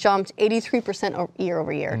sales jumped 83% year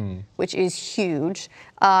over year, which is huge.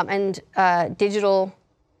 Digital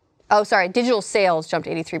sales jumped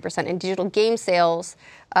 83%, and digital game sales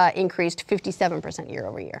increased 57% year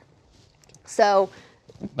over year. So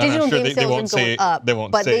digital sure game they won't sales are going up, they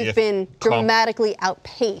won't but say they've if been dramatically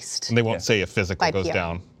outpaced. And they won't say if physical By goes PR.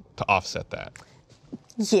 down to offset that.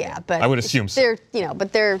 Yeah, but I would assume so.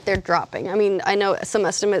 They're dropping. I mean, I know some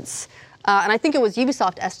estimates, and I think it was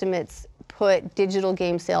Ubisoft estimates put digital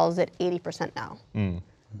game sales at 80% now.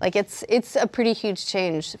 Like it's a pretty huge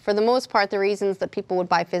change. For the most part, the reasons that people would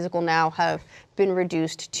buy physical now have been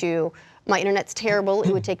reduced to my internet's terrible.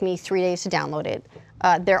 It would take me 3 days to download it.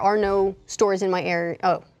 There are no stores in my area.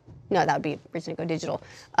 Oh, no, that would be a reason to go digital.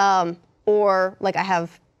 Or like I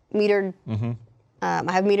have metered.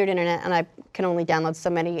 I have metered internet, and I can only download so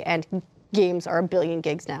many, and games are 1 billion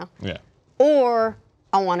gigs now. Yeah. Or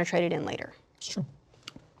I want to trade it in later. It's true.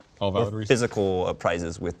 All valid reasons. Physical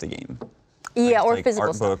prizes with the game. Yeah, or like physical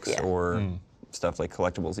art stuff. books Yeah. or stuff like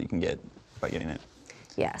collectibles that you can get by getting it.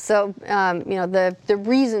 Yeah, so the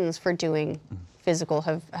reasons for doing physical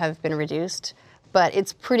have been reduced, but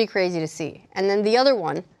it's pretty crazy to see. And then the other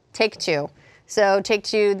one, Take-Two. So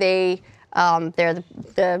Take-Two, they're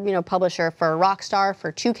the publisher for Rockstar,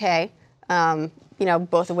 for 2K,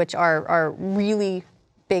 both of which are really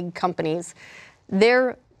big companies.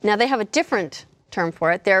 Now they have a different term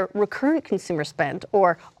for it. They're recurrent consumer spend,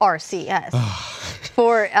 or RCS.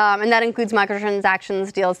 And that includes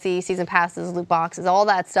microtransactions, DLC, season passes, loot boxes, all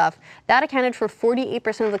that stuff. That accounted for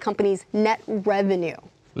 48% of the company's net revenue.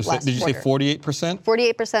 Did you say 48%?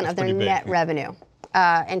 48% of their pretty big. net revenue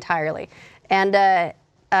entirely. And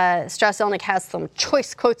Strauss Zelnick has some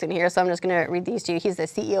choice quotes in here, so I'm just going to read these to you. He's the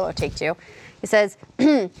CEO of Take-Two. He says,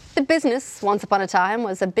 the business, once upon a time,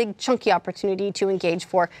 was a big, chunky opportunity to engage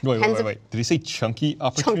for Wait. Did he say chunky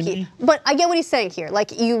opportunity? Chunky. But I get what he's saying here.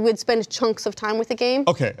 Like, you would spend chunks of time with the game.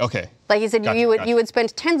 Okay. Like he said, Gotcha, you would gotcha. you would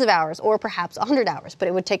spend tens of hours or perhaps 100 hours, but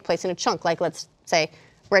it would take place in a chunk. Like, let's say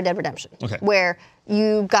Red Dead Redemption, Okay. where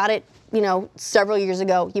you got it, several years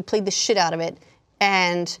ago. You played the shit out of it,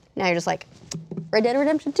 and now you're just like, Red Dead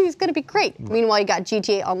Redemption 2 is going to be great. Right. Meanwhile, you got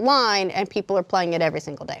GTA Online, and people are playing it every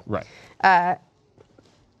single day. Right.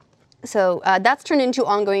 So that's turned into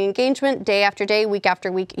ongoing engagement, day after day, week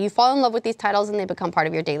after week. You fall in love with these titles and they become part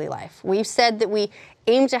of your daily life. We've said that we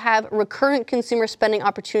aim to have recurrent consumer spending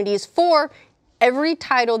opportunities for every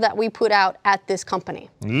title that we put out at this company.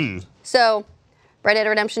 So Red Dead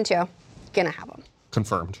Redemption 2, gonna have them.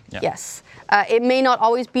 Confirmed. Yeah. Yes. It may not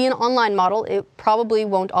always be an online model. It probably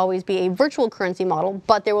won't always be a virtual currency model,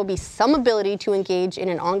 but there will be some ability to engage in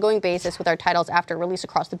an ongoing basis with our titles after release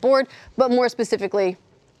across the board, but more specifically,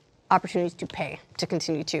 opportunities to pay to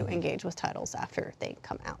continue to engage with titles after they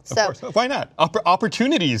come out. Of course. Why not?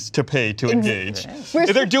 Opportunities to pay to engage. We're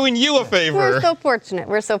They're doing you a favor. We're so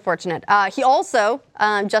fortunate. He also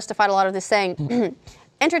justified a lot of this saying,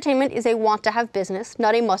 entertainment is a want-to-have business,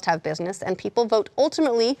 not a must-have business, and people vote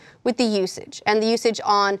ultimately with the usage. And the usage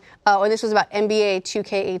on, and this was about NBA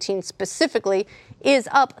 2K18 specifically, is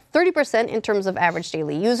up 30% in terms of average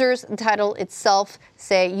daily users. The title itself,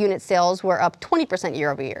 say, unit sales were up 20%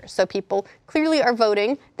 year over year. So people clearly are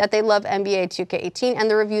voting that they love NBA 2K18, and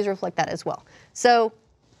the reviews reflect that as well. So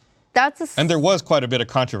that's and there was quite a bit of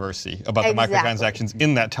controversy about the microtransactions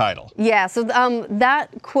in that title. Yeah, so that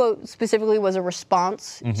quote specifically was a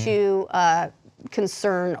response to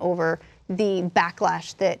concern over the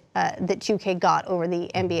backlash that 2K got over the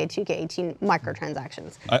NBA 2K18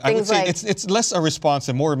 microtransactions. I would say it's less a response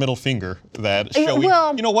and more a middle finger that showing,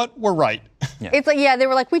 you know what, we're right. Yeah. It's like, yeah, they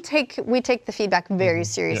were like, we take the feedback very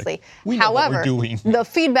seriously. We know However, what we're doing. The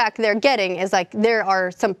feedback they're getting is like there are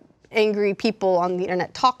some angry people on the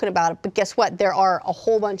internet talking about it, but guess what? There are a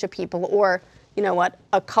whole bunch of people, or you know what,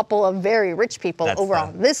 a couple of very rich people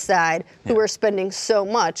on this side who are spending so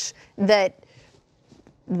much that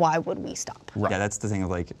why would we stop? Right. Yeah, that's the thing of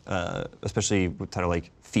like, especially with title like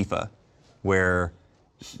FIFA, where,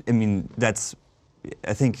 I mean,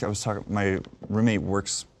 I think I was talking, my roommate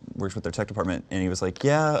works with their tech department, and he was like,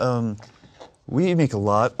 yeah, we make a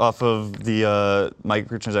lot off of the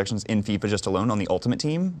microtransactions in FIFA just alone on the Ultimate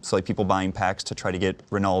Team. So like people buying packs to try to get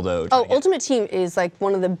Ronaldo. Ultimate Team is like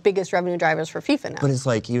one of the biggest revenue drivers for FIFA now. But it's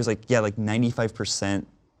like, he was like, yeah, like 95%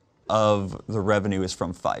 of the revenue is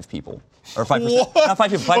from 5 people. Or 5%. Not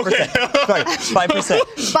 5 people, 5%. Okay. Sorry,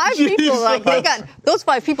 5%. 5 people, like those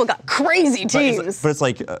 5 people got crazy teams. But it's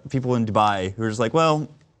like people in Dubai who are just like, well,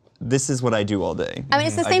 this is what I do all day. I mean,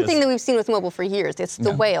 it's the same thing that we've seen with mobile for years. It's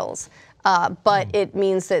the whales. But it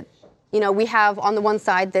means that, you know, we have on the one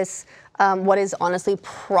side this, what is honestly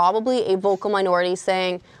probably a vocal minority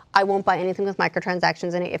saying, I won't buy anything with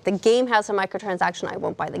microtransactions in it. If the game has a microtransaction, I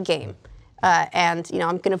won't buy the game. And, you know,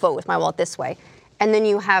 I'm going to vote with my wallet this way. And then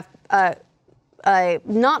you have a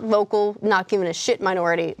not vocal, not giving a shit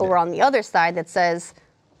minority over on the other side that says,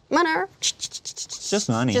 money. It's just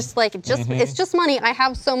money. Just like, it's just money. I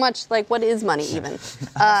have so much, like, what is money even?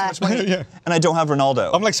 And I don't have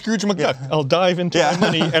Ronaldo. I'm like Scrooge McDuck. Yeah. I'll dive into my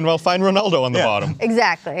money and we'll find Ronaldo on the bottom.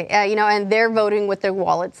 Exactly. You know, and they're voting with their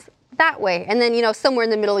wallets that way. And then, you know, somewhere in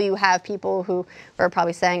the middle you have people who are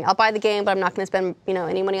probably saying, I'll buy the game, but I'm not going to spend, you know,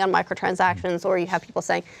 any money on microtransactions. Or you have people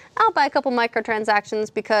saying, I'll buy a couple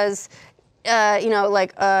microtransactions because, you know,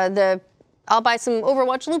 like I'll buy some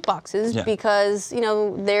Overwatch loot boxes because, you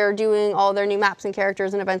know, they're doing all their new maps and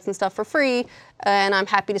characters and events and stuff for free, and I'm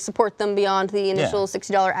happy to support them beyond the initial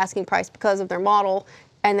 $60 asking price because of their model.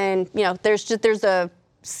 And then, you know, there's a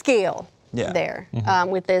scale there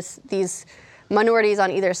with these minorities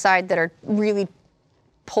on either side that are really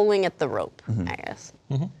pulling at the rope, I guess.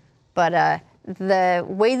 But the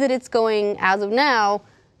way that it's going as of now,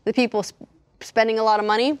 the people spending a lot of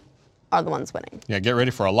money are the ones winning. Yeah, get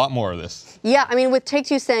ready for a lot more of this. Yeah, I mean, with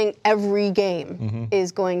Take-Two saying every game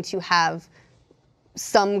is going to have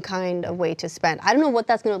some kind of way to spend. I don't know what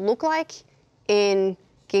that's going to look like in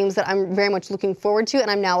games that I'm very much looking forward to,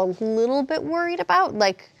 and I'm now a little bit worried about,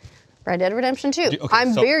 like Red Dead Redemption 2.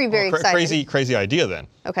 I'm very, very excited. Crazy idea then.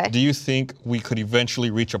 Okay. Do you think we could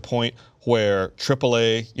eventually reach a point where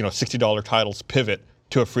AAA, you know, $60 titles pivot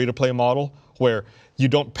to a free-to-play model where you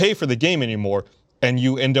don't pay for the game anymore, and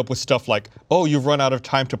you end up with stuff like, oh, you've run out of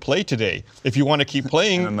time to play today. If you want to keep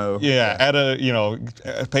playing, add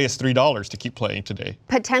pay us $3 to keep playing today.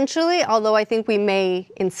 Potentially, although I think we may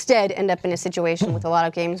instead end up in a situation with a lot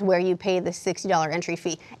of games where you pay the $60 entry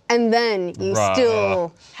fee, and then you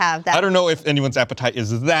still have that. I don't know if anyone's appetite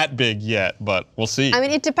is that big yet, but we'll see. I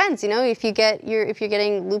mean, it depends. You know, if you're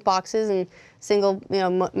getting loot boxes and single, you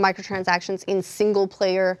know, microtransactions in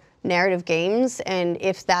single-player narrative games, and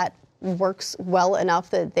if that works well enough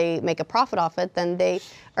that they make a profit off it, then they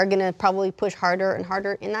are going to probably push harder and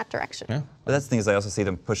harder in that direction. Yeah. But that's the thing is I also see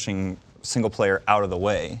them pushing single player out of the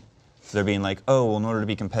way. So they're being like, oh, well, in order to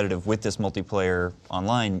be competitive with this multiplayer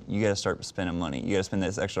online, you got to start spending money. You got to spend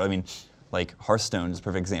this extra. I mean, like Hearthstone is a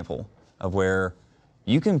perfect example of where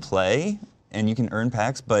you can play and you can earn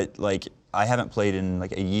packs, but like I haven't played in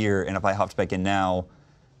like a year, and if I hopped back in now,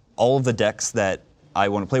 all of the decks that I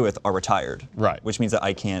want to play with are retired. Right. Which means that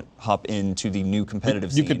I can't hop into the new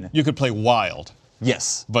competitive scene. You could play wild.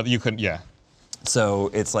 Yes. But you couldn't, So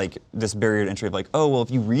it's like this barrier to entry of like, oh, well, if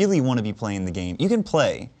you really want to be playing the game, you can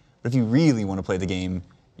play. But if you really want to play the game,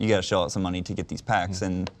 you got to shell out some money to get these packs.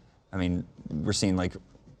 And I mean, we're seeing like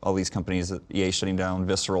all these companies, EA shutting down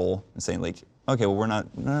Visceral and saying like, okay, well, we're not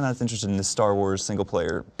interested in this Star Wars single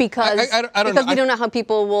player. Because we don't know how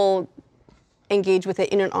people will engage with it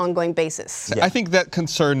in an ongoing basis. I think that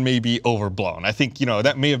concern may be overblown. I think,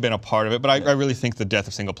 that may have been a part of it, but I really think the death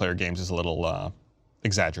of single-player games is a little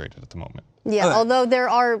exaggerated at the moment. Yeah, although there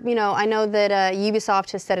are, I know that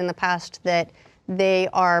Ubisoft has said in the past that they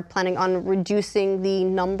are planning on reducing the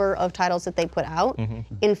number of titles that they put out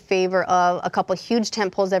in favor of a couple huge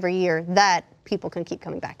tentpoles every year that people can keep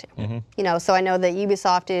coming back to. So I know that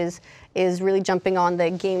Ubisoft is really jumping on the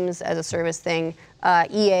games as a service thing.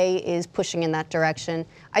 EA is pushing in that direction.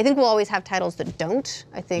 I think we'll always have titles that don't.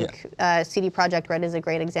 I think CD Projekt Red is a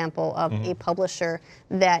great example of a publisher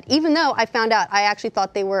that, even though I found out, I actually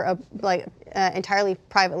thought they were entirely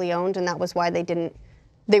privately owned, and that was why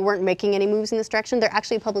they weren't making any moves in this direction. They're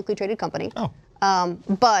actually a publicly traded company.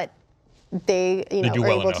 But they, do are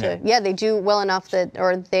well able enough. to. Yeah, they do well enough that,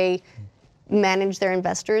 or they manage their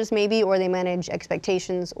investors maybe, or they manage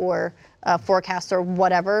expectations or forecasts or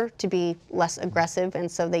whatever to be less aggressive, and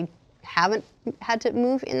so they haven't had to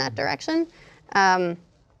move in that direction. But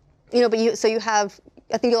you have.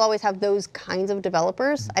 I think you'll always have those kinds of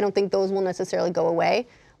developers. I don't think those will necessarily go away,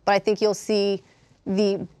 but I think you'll see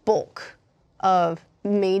the bulk of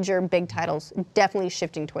major big titles definitely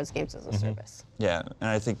shifting towards games as a service. Yeah, and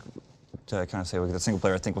I think to kind of say with the single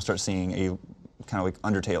player, I think we'll start seeing a kind of like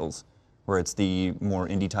Undertales, where it's the more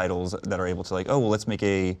indie titles that are able to let's make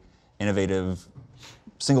a innovative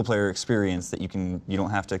single player experience that you don't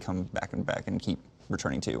have to come back and keep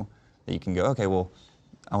returning to. That you can go, okay, well,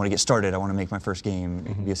 I want to get started. I want to make my first game.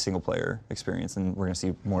 It can be a single player experience, and we're going to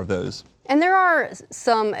see more of those. And there are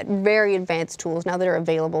some very advanced tools now that are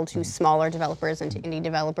available to smaller developers and to indie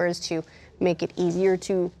developers to make it easier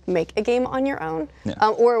to make a game on your own,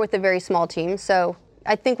 or with a very small team. So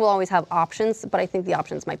I think we'll always have options, but I think the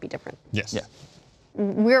options might be different. Yes. Yeah.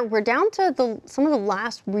 We're down to some of the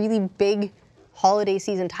last really big holiday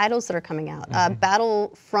season titles that are coming out.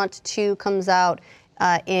 Battlefront 2 comes out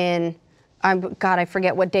in. I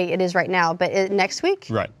forget what date it is right now, but next week?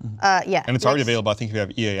 Right. Yeah. And it's already available. I think if you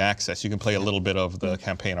have EA Access, you can play a little bit of the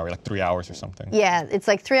campaign already, like 3 hours or something. Yeah, it's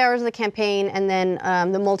like 3 hours of the campaign, and then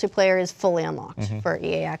the multiplayer is fully unlocked for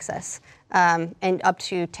EA Access, and up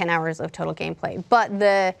to 10 hours of total gameplay. But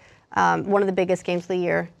one of the biggest games of the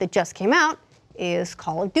year that just came out is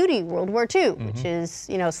Call of Duty World War II, which is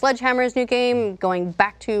Sledgehammer's new game going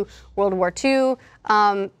back to World War II,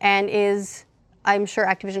 and is, I'm sure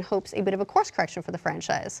Activision hopes, a bit of a course correction for the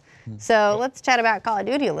franchise. So let's chat about Call of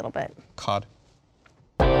Duty a little bit. COD.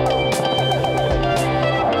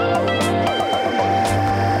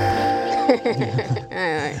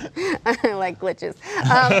 I like glitches.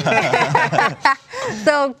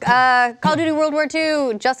 So Call of Duty World War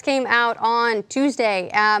II just came out on Tuesday.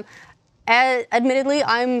 Admittedly,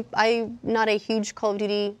 I'm not a huge Call of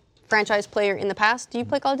Duty franchise player in the past. Do you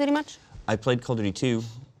play Call of Duty much? I played Call of Duty 2.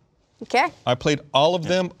 Okay. I played all of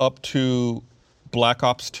them up to Black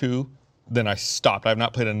Ops 2. Then I stopped. I have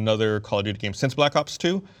not played another Call of Duty game since Black Ops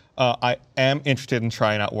 2. I am interested in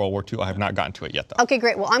trying out World War II. I have not gotten to it yet, though. Okay,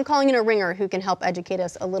 great. Well, I'm calling in a ringer who can help educate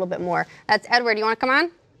us a little bit more. That's Edward. You want to come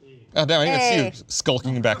on? Oh, damn, I Hey. didn't see you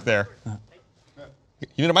skulking back there. You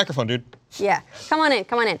need a microphone, dude. Yeah. Come on in.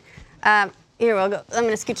 Here, we'll go. I'm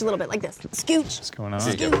going to scooch a little bit like this. Scooch. What's going on?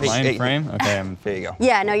 you go. Line Hey. frame? Okay, There you go.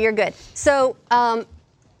 Yeah, no, you're good. So,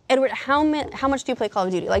 Edward, how much do you play Call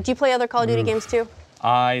of Duty? Like, do you play other Call of Duty games too?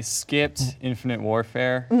 I skipped Infinite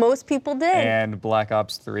Warfare Most people did. and Black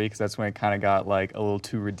Ops 3 because that's when it kind of got like a little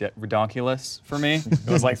too redonkulous for me. It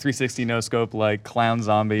was like 360 no scope, like clown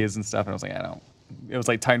zombies and stuff, and I was like, It was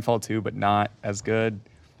like Titanfall 2, but not as good,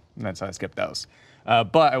 and that's how I skipped those.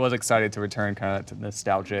 But I was excited to return kind of to the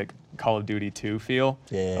nostalgic Call of Duty 2 feel.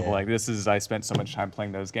 Yeah. Of like, I spent so much time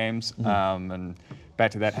playing those games. And back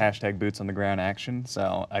to that hashtag boots on the ground action.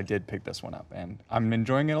 So I did pick this one up, and I'm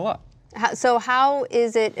enjoying it a lot. So how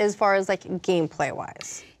is it as far as like gameplay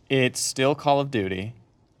wise? It's still Call of Duty,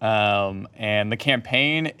 and the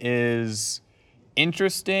campaign is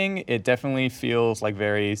interesting. It definitely feels like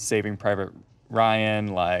very Saving Private Ryan,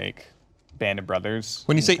 like Band of Brothers.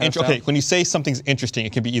 When you say kind of okay, style. when you say something's interesting,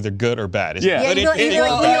 it can be either good or bad. Isn't Yeah. it? Yeah,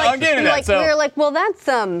 I'm getting that, so- you're like, well, that's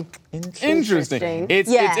Interesting.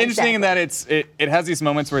 It's Yeah, interesting in exactly. that it has these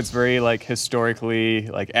moments where it's very like historically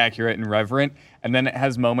like accurate and reverent, and then it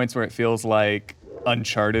has moments where it feels like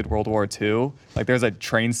Uncharted World War II. Like there's a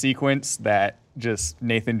train sequence that just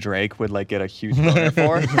Nathan Drake would like get a huge boner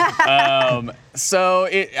for. So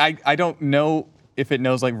I don't know if it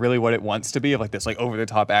knows like really what it wants to be, of like this like over the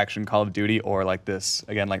top action Call of Duty, or like this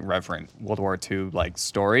again like reverent World War II like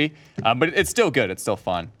story. But it's still good. It's still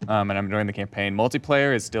fun, and I'm enjoying the campaign.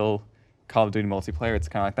 Multiplayer is still Call of Duty multiplayer. It's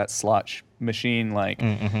kind of like that machine, like,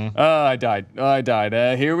 oh, I died,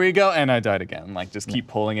 here we go, and I died again. Like, just keep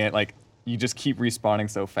pulling it. Like, you just keep respawning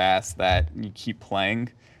so fast that you keep playing.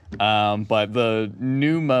 But the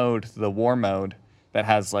new mode, the war mode, that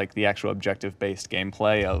has like the actual objective-based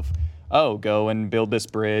gameplay of, oh, go and build this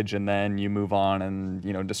bridge, and then you move on and,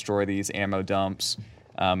 you know, destroy these ammo dumps.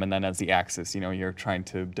 And then as the Axis, you know, you're trying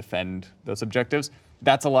to defend those objectives.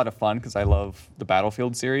 That's a lot of fun because I love the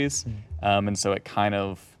Battlefield series. And so it kind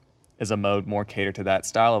of is a mode more catered to that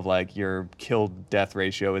style of like your kill-death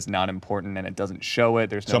ratio is not important and it doesn't show it.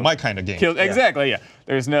 There's no my kind of game. Exactly, yeah.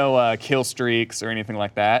 There's no kill streaks or anything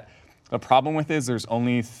like that. The problem with it is there's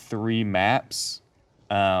only 3 maps.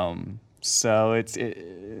 So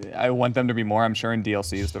I want them to be more. I'm sure in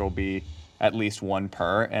DLCs there will be at least 1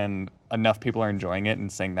 per, and enough people are enjoying it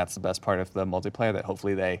and saying that's the best part of the multiplayer that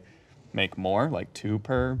hopefully they make more, like 2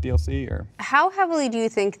 per DLC. Or how heavily do you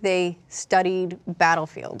think they studied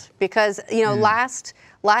Battlefield? Because, you know, last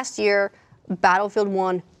year Battlefield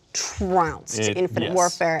 1 trounced Infinite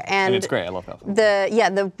Warfare, and it's great. I love Battlefield.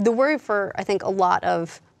 The worry for I think a lot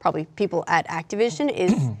of probably people at Activision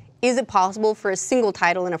is it possible for a single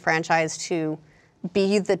title in a franchise to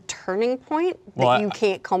be the turning point that you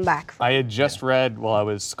can't come back from? I had just read, while I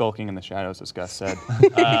was skulking in the shadows, as Gus said,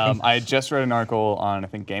 I had just read an article on, I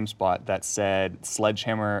think, GameSpot that said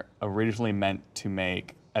Sledgehammer originally meant to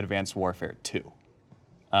make Advanced Warfare 2.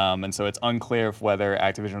 And so it's unclear if whether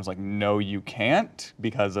Activision was like, no, you can't,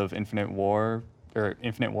 because of Infinite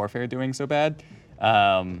Warfare doing so bad.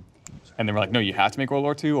 And they were like, no, you have to make World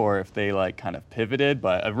War II, or if they like kind of pivoted.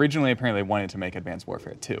 But originally, apparently, they wanted to make Advanced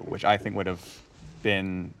Warfare 2, which I think would have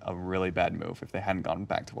been a really bad move if they hadn't gone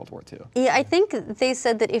back to World War II. Yeah, I think they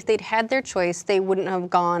said that if they'd had their choice, they wouldn't have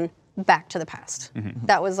gone back to the past.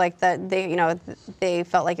 That was like that. They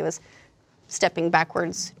felt like it was stepping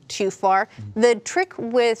backwards too far. The trick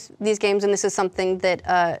with these games, and this is something that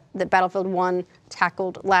that Battlefield 1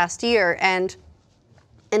 tackled last year and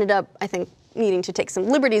ended up, I think, needing to take some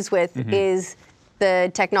liberties with, is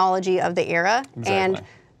the technology of the era and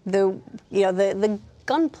the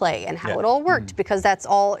gunplay and how it all worked, because that's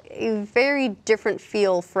all a very different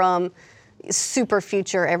feel from super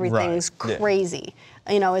future. Everything's crazy.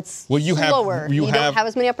 You know, it's slower. You don't have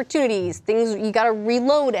as many opportunities. Things, you got to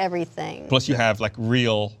reload everything. Plus, you have like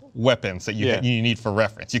real weapons that you need for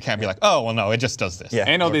reference. You can't be like, oh, well, no, it just does this. Yeah.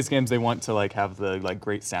 And all these games, they want to like have the like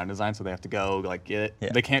great sound design, so they have to go like get it.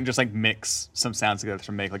 Yeah. They can't just like mix some sounds together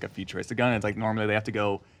to make like a futuristic gun. It's like normally they have to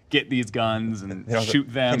go get these guns and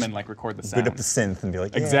shoot them and like record the sound. Boot up the synth and be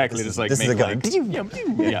like, exactly, just like this make is a gun.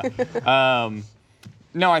 Like,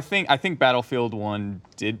 no, I think Battlefield 1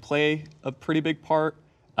 did play a pretty big part.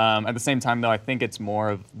 At the same time, though, I think it's more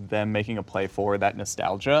of them making a play for that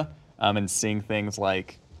nostalgia and seeing things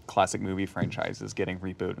like classic movie franchises getting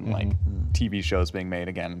rebooted and like TV shows being made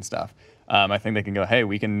again and stuff. I think they can go, hey,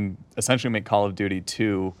 we can essentially make Call of Duty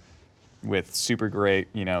 2 with super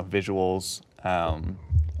great, visuals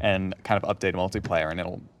and kind of updated multiplayer, and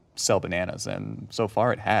it'll sell bananas. And so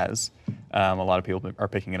far, it has. A lot of people are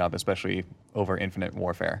picking it up, especially over Infinite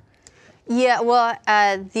Warfare. Yeah, well,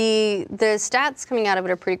 the stats coming out of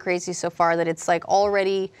it are pretty crazy so far, that it's like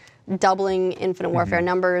already doubling Infinite Warfare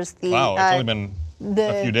numbers. Wow, it's only been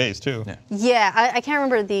a few days too. Yeah, I can't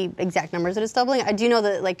remember the exact numbers that it's doubling. I do know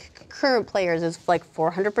that like current players is like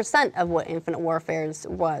 400% of what Infinite Warfare's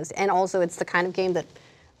was, and also it's the kind of game that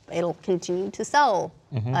it'll continue to sell.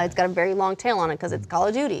 It's got a very long tail on it because it's Call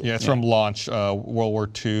of Duty. Yeah, it's from launch. World War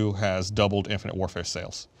II has doubled Infinite Warfare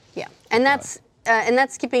sales. Yeah, and that's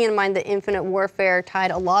keeping in mind that Infinite Warfare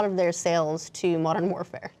tied a lot of their sales to Modern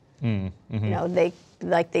Warfare.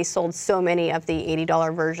 They sold so many of the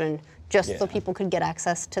 $80 version just so people could get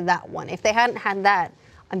access to that one. If they hadn't had that,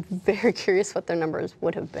 I'm very curious what their numbers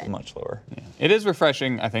would have been. Much lower. Yeah. It is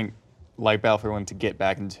refreshing, I think, like Battlefield 1, to get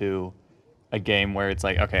back into a game where it's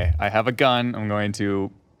like, okay, I have a gun, I'm going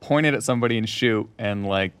to point it at somebody and shoot, and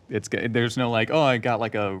like there's no like, oh, I got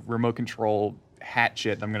like a remote control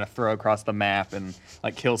hatchet I'm gonna throw across the map and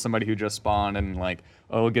like kill somebody who just spawned, and like,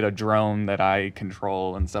 oh, get a drone that I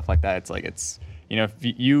control and stuff like that. It's like, if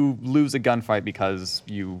you lose a gunfight because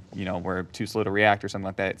you were too slow to react or something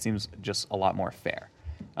like that, it seems just a lot more fair.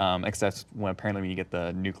 Except when you get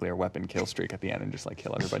the nuclear weapon kill streak at the end and just like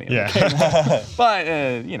kill everybody in the game. But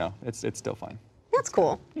it's still fine. That's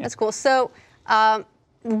cool. Yeah. That's cool. So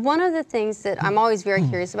one of the things that I'm always very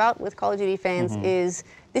curious about with Call of Duty fans is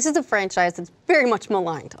this is a franchise that's very much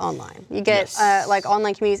maligned online. You get like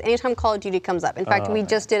online communities anytime Call of Duty comes up. In fact, we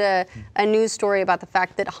just did a news story about the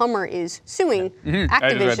fact that Hummer is suing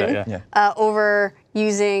Activision over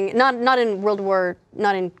using not in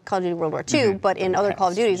Call of Duty World War II, but in other Call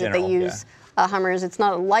of Duties that they use Hummers. It's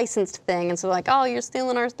not a licensed thing, and so like, oh, you're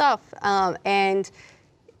stealing our stuff, and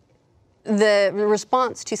the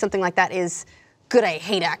response to something like that is, good, I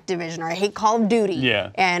hate Activision, or I hate Call of Duty,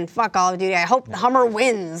 and fuck Call of Duty. I hope Hummer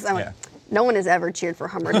wins. I'm like, no one has ever cheered for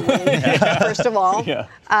Hummer to win, first of all. They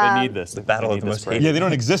need this. The battle of the most hated. Yeah, they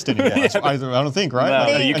don't exist anymore. I don't think, right? No,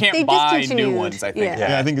 They- you they can't buy new discontinued. ones, I think.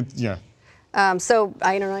 Yeah, I think it's So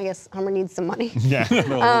I don't know. I guess Hummer needs some money. yeah.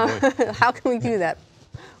 How can we do that?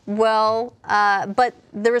 Well, but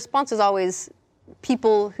the response is always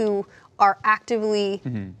people who are actively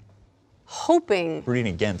hoping. Rooting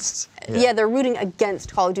against. Yeah, they're rooting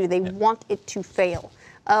against Call of Duty. They want it to fail,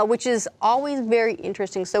 which is always very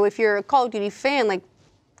interesting. So if you're a Call of Duty fan, like,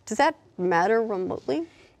 does that matter remotely?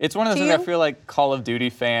 It's one of those To things I you? feel like Call of Duty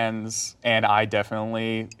fans, and I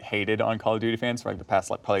definitely hated on Call of Duty fans for like the past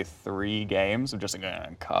like probably 3 games of just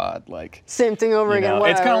like, COD, like. Same thing over You again. know,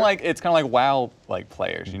 it's kind whatever. of like WoW like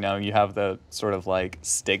players. You know, you have the sort of like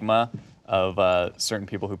stigma of certain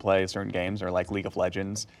people who play certain games, or like League of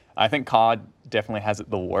Legends. I think COD definitely has it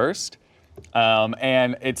the worst,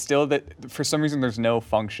 and it's still that for some reason there's no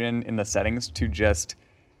function in the settings to just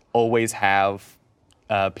always have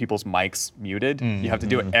people's mics muted. You have to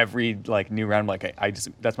do it every like new round. Like I just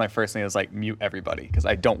that's my first thing is like mute everybody, because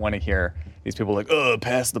I don't want to hear these people like, oh,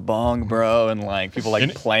 pass the bong, bro, and like people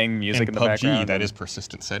like playing music in the PUBG, background. that and is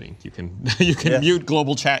persistent setting. You can mute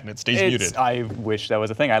global chat and it stays muted. I wish that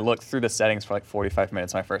was a thing. I looked through the settings for like 45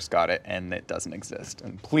 minutes when I first got it, and it doesn't exist.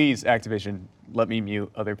 And please, Activision, let me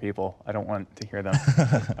mute other people. I don't want to hear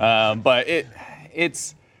them. But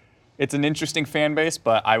it's an interesting fan base,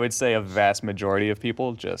 but I would say a vast majority of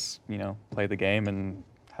people just, play the game and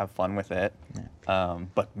have fun with it.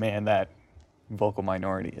 But man, that vocal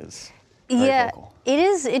minority is very vocal. It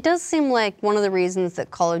is. It does seem like one of the reasons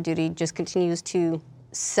that Call of Duty just continues to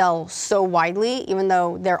sell so widely, even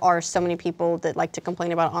though there are so many people that like to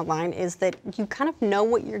complain about it online, is that you kind of know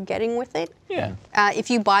what you're getting with it. Yeah. If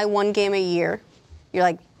you buy one game a year, you're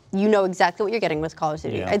like, you know exactly what you're getting with Call of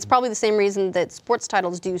Duty. Yeah. It's probably the same reason that sports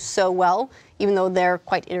titles do so well, even though they're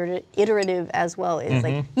quite iterative as well. Is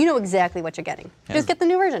like, you know exactly what you're getting. Just get the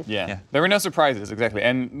new version. Yeah. There were no surprises, exactly.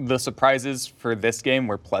 And the surprises for this game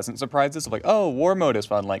were pleasant surprises of like, oh, war mode is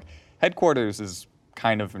fun. Like, headquarters is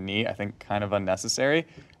kind of neat, I think kind of unnecessary.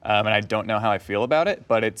 And I don't know how I feel about it,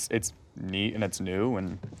 but it's neat and it's new.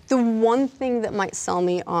 And The one thing that might sell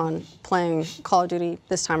me on playing Call of Duty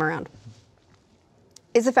this time around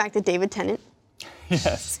is the fact that David Tennant,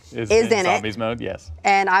 yes, is in it. zombies mode, yes.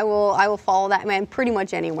 and I will follow that man pretty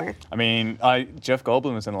much anywhere. I mean, Jeff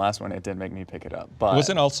Goldblum was in the last one. It did make me pick it up, but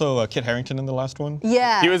Wasn't also Kit Harington in the last one?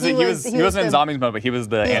 Yeah, he wasn't in the- zombies mode, but he was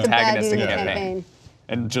the he was the bad antagonist dude in in the campaign, campaign.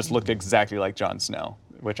 and just looked exactly like Jon Snow,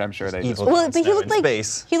 which I'm sure they just. evil. Well, but he Snow looked in like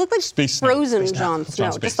space. he looked like Space Snow. frozen Space Snow. Jon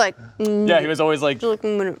Snow, Space. just like Yeah, he was always like. just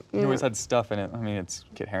like He always had stuff in it. I mean, it's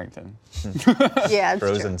Kit Harington. yeah, it's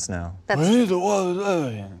Frozen true. snow. That's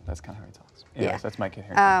Yeah, that's kind of how he talks. Anyways, Yeah. that's my Kit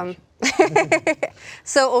Harington.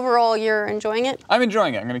 so overall, you're enjoying it. I'm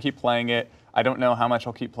enjoying it. I'm going to keep playing it. I don't know how much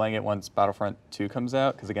I'll keep playing it once Battlefront 2 comes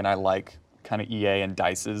out, because again, I like kind of EA and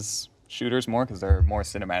DICE's shooters more, because they're more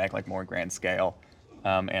cinematic, like more grand scale.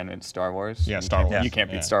 And it's Star Wars. Yeah, You Star can't- Wars. You can't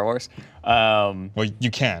beat Yeah. Star Wars. Well,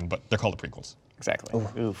 you can, but they're called the prequels. Exactly.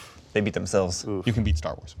 Oof. They beat themselves. You can beat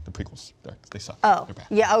Star Wars. The prequels, they suck. Oh, They're bad.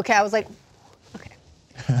 yeah. Okay, I was like, okay.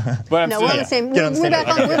 But I'm No, still, we're on the same. Get on the We're same back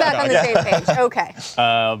page. on. We're back on the same page.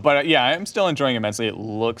 Okay. but yeah, I'm still enjoying it immensely. It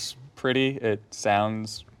looks pretty. It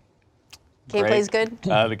sounds Gameplay's great. good.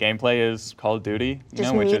 The gameplay is Call of Duty.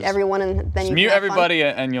 Just which mute is, everyone and then Just you mute can have fun. everybody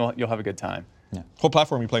and you'll have a good time. What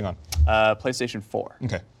platform are you playing on? PlayStation 4,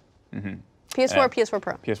 Okay. PS4, Yeah. PS4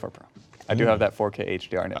 Pro. PS4 Pro. I do have that 4K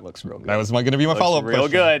HDR and it looks real good. That was going to be my Looks follow-up real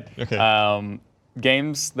question. good. Okay.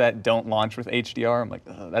 Games that don't launch with HDR, I'm like,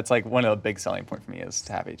 ugh, that's like one of the big selling points for me is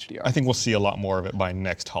to have HDR. I think we'll see a lot more of it by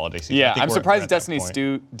next holiday season. Yeah, I think I'm we're surprised at that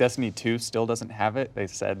point. Destiny 2 still doesn't have it. They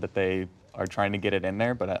said that they are trying to get it in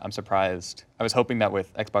there, but I'm surprised. I was hoping that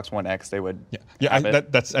with Xbox One X they would. Yeah, have it.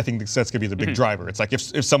 I think that's going to be the big driver. It's like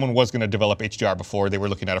if someone was going to develop HDR before, they were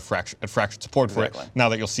looking at fractured support for it. Exactly. Now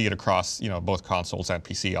that you'll see it across, both consoles and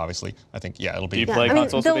PC, obviously, I think it'll be. Do you Yeah, play I mean,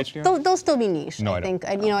 consoles they'll, with HDR? they'll still be niche. No, I I don't.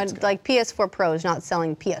 think. Like PS4 Pro is not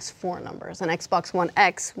selling PS4 numbers, and Xbox One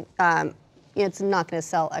X, it's not going to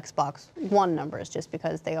sell Xbox One numbers just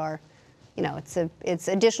because they are, it's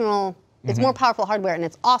additional. It's more powerful hardware and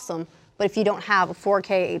it's awesome, But if you don't have a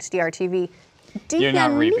 4K HDR TV, do You're you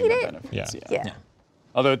not need reaping the it? benefits. Yeah.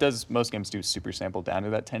 Although most games do super sample down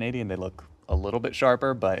to that 1080 and they look a little bit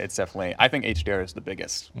sharper, but it's definitely, I think HDR is the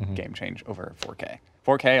biggest game change over 4K.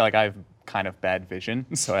 4K, like I have kind of bad vision,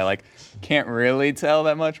 so I like can't really tell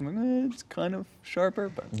that much. I'm like, it's kind of sharper,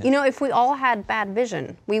 but You know, if we all had bad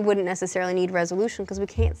vision, we wouldn't necessarily need resolution because we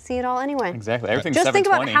can't see it all anyway. exactly. Everything's Just think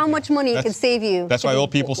about 720. how much money it could save you. That's to why be, old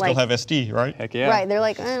people still like- have SD, right? Heck yeah. Right, they're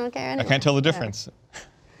like, okay, anyway. I can't tell the difference.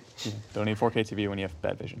 Don't need 4K TV when you have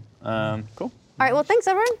bad vision. Cool. All right, well, thanks,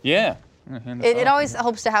 everyone. Yeah. I'm gonna hand this It off. always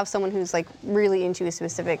helps to have someone who's like really into a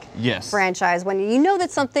specific Yes. franchise when you know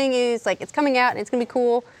that something is like it's coming out and it's gonna be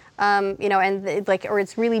cool, you know, and like or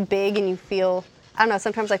it's really big and you feel I don't know.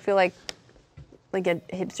 Sometimes I feel like a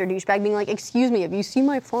hipster douchebag being like, "Excuse me, have you seen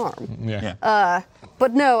my farm?" Yeah.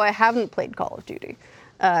 But no, I haven't played Call of Duty,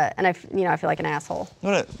 and I feel like an asshole.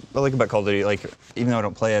 What I like about Call of Duty, like even though I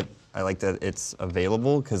don't play it, I like that it's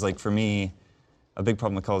available because like for me, a big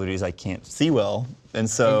problem with Call of Duty is I can't see well, and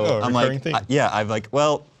so Oh, I'm recurring like, thing. I'm like,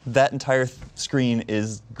 well, that entire screen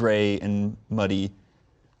is gray and muddy.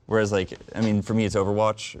 Whereas like, I mean, for me it's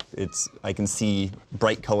Overwatch. I can see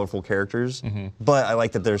bright, colorful characters, but I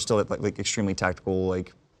like that there's still that like extremely tactical,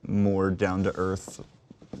 like more down to earth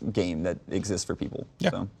game that exists for people. Yeah.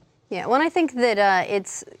 So. Yeah, well, and I think that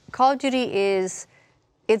it's Call of Duty is,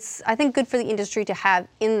 it's I think good for the industry to have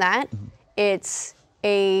in that it's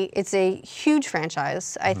a huge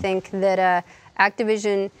franchise. I think that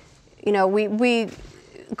Activision, you know, we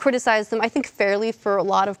criticize them I think fairly for a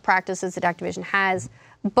lot of practices that Activision has,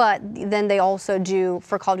 but then they also do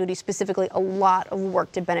for Call of Duty specifically a lot of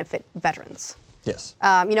work to benefit veterans. Yes.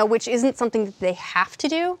 You know, which isn't something that they have to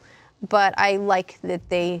do, but I like that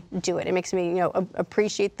they do it. It makes me, you know,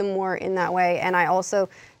 appreciate them more in that way. And I also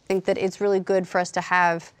think that it's really good for us to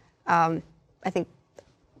have, I think,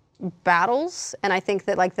 battles. And I think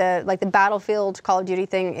that like the Battlefield Call of Duty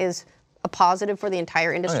thing is a positive for the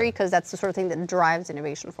entire industry because that's the sort of thing that drives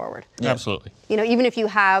innovation forward. Absolutely. You know, even if you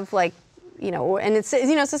have like, you know, and it's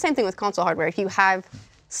the same thing with console hardware. If you have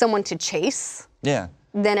someone to chase, Yeah.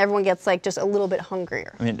 then everyone gets like just a little bit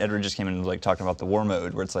hungrier. I mean, Edward just came in and was like talking about the war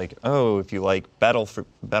mode, where it's like, oh, if you like Battlefront,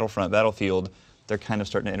 Battlefield, they're kind of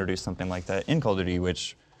starting to introduce something like that in Call of Duty,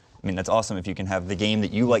 which, I mean, that's awesome if you can have the game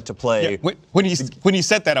that you like to play. Yeah, when he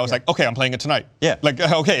said that, I was like, okay, I'm playing it tonight. Yeah. Like,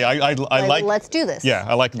 okay, I like. Let's do this. Yeah,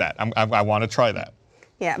 I like that. I want to try that.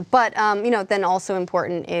 Yeah, but you know, then also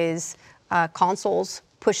important is consoles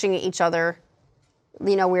pushing each other.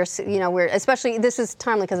 You know, we're especially this is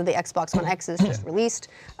timely because of the Xbox One X is just released.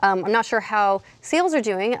 I'm not sure how sales are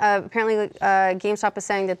doing. Apparently, GameStop is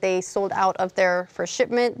saying that they sold out of their first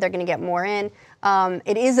shipment. They're going to get more in.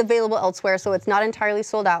 It is available elsewhere, so it's not entirely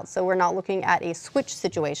sold out. So we're not looking at a Switch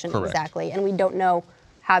situation Correct. exactly, and we don't know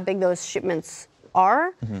how big those shipments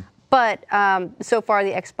are. But so far,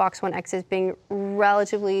 the Xbox One X is being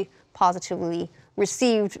relatively positively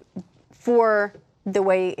received for the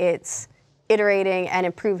way it's iterating and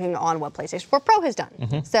improving on what PlayStation 4 Pro has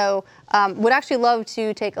done. So would actually love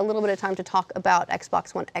to take a little bit of time to talk about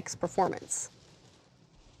Xbox One X performance.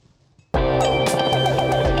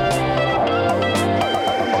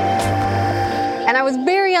 And I was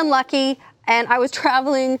very unlucky, and I was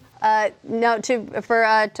traveling.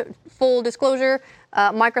 Full disclosure,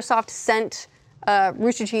 Microsoft sent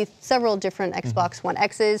Rooster Teeth several different Xbox One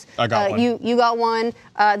X's. I got one. You got one.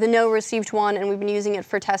 The No received one, and we've been using it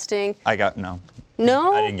for testing. No.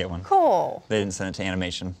 No? I didn't get one. Cool. They didn't send it to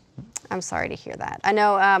animation. I'm sorry to hear that. I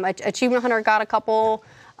know Achievement Hunter got a couple.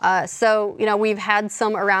 So, you know, we've had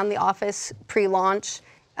some around the office pre-launch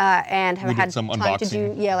and have We did had some time to do,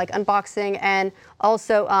 unboxing. like unboxing. And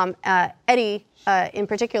also Eddie, in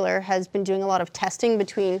particular, has been doing a lot of testing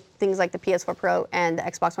between things like the PS4 Pro and the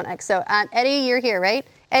Xbox One X. So, Eddie, you're here, right?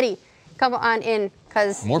 Eddie, come on in,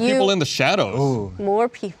 because More people in the shadows. More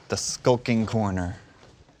people. The skulking corner.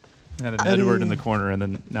 And an Edward in the corner, and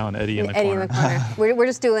then now an Eddie in the Eddie corner. in the corner. we're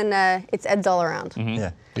just doing, it's Ed's all around. Yeah.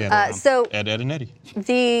 Yeah. So Ed, and Eddie.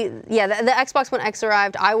 the Xbox One X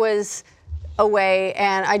arrived. I was away,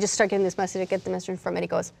 and I just started getting this message. I get the message from Eddie.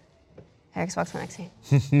 Goes, hey, Xbox One X. And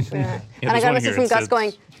I there's got a one message here. from It Gus says-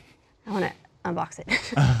 going, I want to unbox it.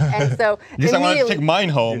 And so Because I wanted to immediately- take mine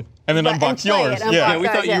home and then But- and unbox play it, yours. unbox Yeah. Yeah, we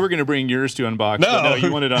thought Yeah. you were going to bring yours to unbox, No. but no,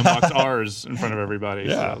 you wanted to unbox ours in front of everybody.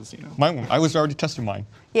 So Yeah. that was, you know. Mine, I was already testing mine.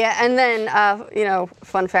 Yeah, and then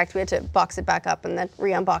fun fact, we had to box it back up and then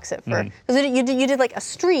re-unbox it for because you did like a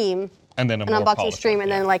stream, And then a an more unboxing polished stream, one, and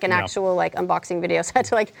yeah. then like an Yeah. actual like unboxing video. So I had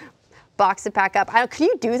to like box it back up. Can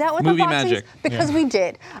you do that with Movie unboxings? magic. Because we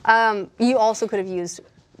did. You also could have used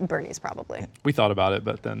Bernie's probably. We thought about it,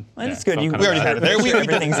 but then And it's good. felt You, kinda we already bad. had it there. Make sure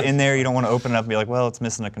everything's in there. You don't want to open it up and be like, well, it's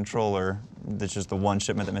missing a controller. There's just the one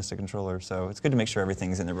shipment that missed a controller. So it's good to make sure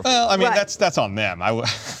everything's in there before. Well, I mean, Right. that's on them. No,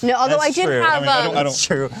 although I That's did true. have. I don't- That's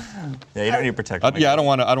true. Yeah, you don't need to protect them. yeah, I don't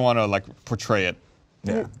want to like portray it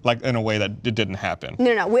Yeah. like in a way that it didn't happen.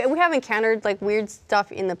 No. We have encountered like weird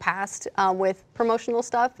stuff in the past with promotional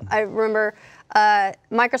stuff. I remember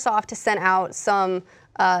Microsoft sent out some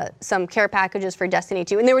care packages for Destiny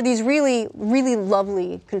 2, and there were these really, really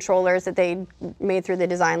lovely controllers that they made through the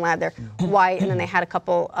design lab. They're white, and then they had a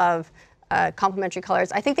couple of complementary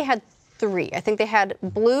colors. I think they had 3. I think they had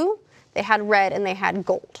blue, they had red, and they had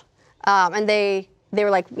gold. And they were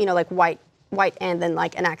like like white and then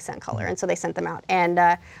like an accent color, and so they sent them out. And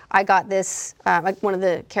I got this like one of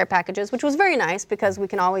the care packages, which was very nice because we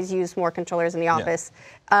can always use more controllers in the office.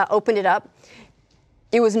 Opened it up.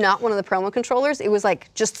 It was not one of the promo controllers. It was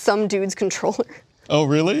like just some dude's controller. Oh,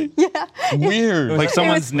 really? Yeah. Weird. Like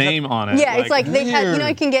someone's was- name on it. Yeah, it's like they had, weird.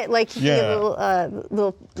 you can get like you get Yeah.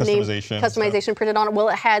 little name Customization and customization printed on it. Well,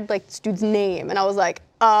 it had like this dude's name, and I was like,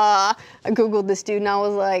 I Googled this dude, and I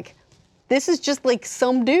was like, this is just like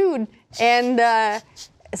some dude. And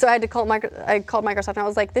so I had to call I called Microsoft, and I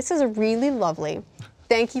was like, this is really lovely.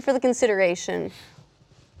 Thank you for the consideration,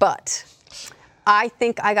 but I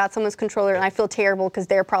think I got someone's controller, and I feel terrible because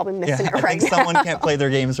they're probably missing it I right think now. someone can't play their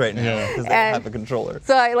games right now Yeah. because they don't have a controller.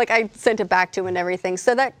 So I sent it back to him and everything.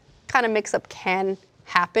 So that kind of mix-up can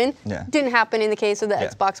happen. Yeah. Didn't happen in the case of the Yeah.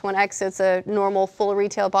 Xbox One X. It's a normal full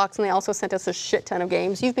retail box, and they also sent us a shit ton of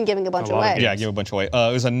games. You've been giving a bunch lot of away. games. Yeah, give a bunch away. It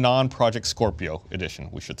was a non-Project Scorpio edition,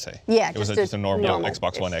 we should say. Yeah, it was just just a normal normal-ish.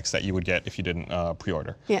 Xbox One X that you would get if you didn't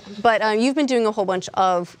pre-order. Yeah, but you've been doing a whole bunch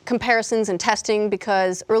of comparisons and testing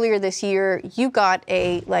because earlier this year you got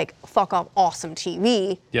a like fuck off awesome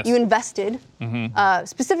TV. Yes. You invested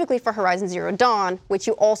specifically for Horizon Zero Dawn, which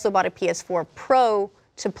you also bought a PS4 Pro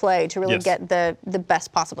to play to really Yes. get the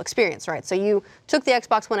best possible experience, right? So you took the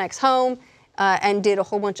Xbox One X home and did a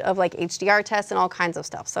whole bunch of like HDR tests and all kinds of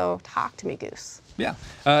stuff. So talk to me, Goose. Yeah,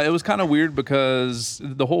 it was kind of weird because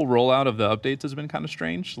the whole rollout of the updates has been kind of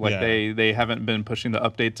strange. Like Yeah. they haven't been pushing the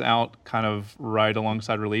updates out kind of right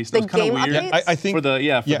alongside release. The It was kind game of weird. updates? I think For the-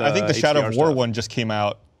 yeah, for I think the Shadow HDR of War stuff. one just came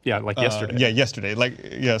out. Yeah, like yesterday. Yeah, yesterday.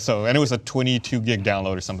 So and it was a 22 gig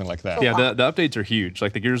download or something like that. Yeah, Wow. the updates are huge.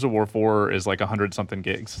 Like the Gears of War 4 is like 100 something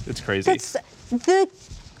gigs. It's crazy. That's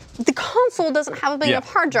the console doesn't have a big enough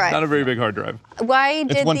hard drive. Not a very big hard drive. Why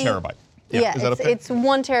did It's 1 the, terabyte. Yeah, Is that okay? it's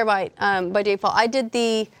 1 terabyte by default. I did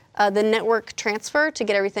the network transfer to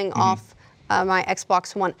get everything Mm-hmm. off my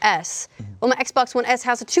Xbox One S. Well, my Xbox One S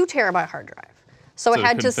has a 2 terabyte hard drive, so So I it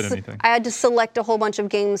had to couldn't fit anything. I had to select a whole bunch of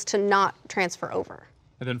games to not transfer over.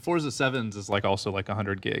 And then Forza 7s is like also like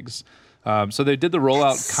 100 gigs. So they did the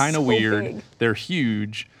rollout That's kind of so weird. big. They're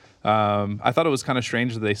huge. I thought it was kind of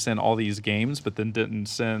strange that they sent all these games, but then they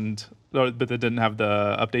didn't have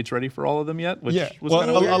the updates ready for all of them yet, which Yeah, was well,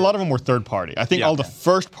 kind of weird. a lot of them were third party. I think Yeah. all the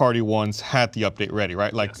first party ones had the update ready,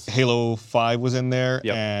 right? Like Yes. Halo 5 was in there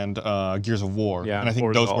Yep. and Gears of War. Yeah, and I think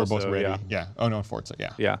Forza those were both also, ready. yeah. Oh no, Forza,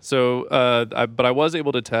 yeah. Yeah. So, but I was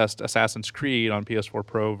able to test Assassin's Creed on PS4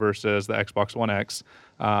 Pro versus the Xbox One X,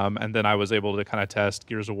 and then I was able to kind of test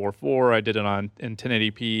Gears of War 4. I did it in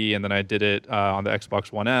 1080p, and then I did it on the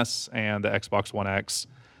Xbox One S and the Xbox One X.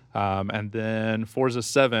 And then Forza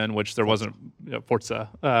 7, which there wasn't there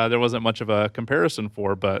wasn't much of a comparison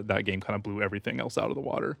for, but that game kind of blew everything else out of the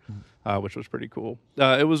water, which was pretty cool.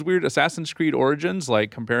 It was weird. Assassin's Creed Origins,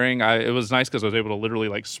 like comparing, it was nice because I was able to literally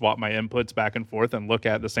like swap my inputs back and forth and look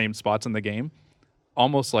at the same spots in the game,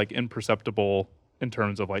 almost like imperceptible in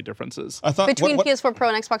terms of light differences. I thought Between what- PS4 Pro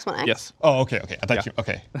and Xbox One X? Yes. Oh, okay. I thought Yeah.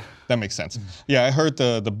 okay, that makes sense. Yeah, I heard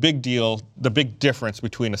the big deal, the big difference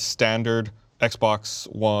between a standard Xbox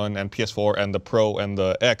One and PS4 and the Pro and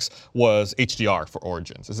the X was HDR for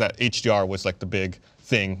Origins. Is that HDR was like the big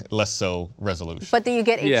thing, less so resolution. But then you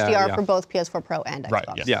get Yeah, HDR yeah. for both PS4 Pro and Xbox. Right,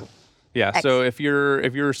 yes. Yeah. Yeah. X. So if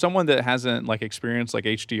you're someone that hasn't like experienced like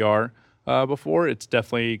HDR before, it's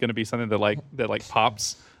definitely going to be something that like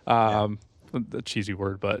pops. The cheesy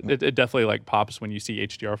word, but it definitely like pops when you see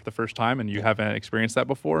HDR for the first time and you haven't experienced that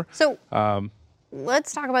before. So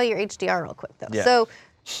let's talk about your HDR real quick, though. Yeah. So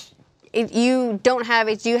if you don't have,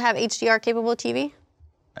 do you have HDR capable TV?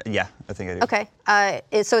 Yeah, I think I do.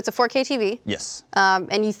 Okay. So it's a 4K TV, Yes.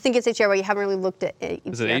 and you think it's HDR, but you haven't really looked at HDR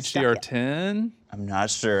Is it stuff HDR yet. 10? I'm not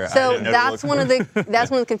sure. I So didn't know to that's look. one of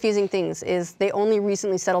the confusing things is they only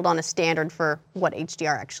recently settled on a standard for what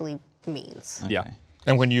HDR actually means. Yeah.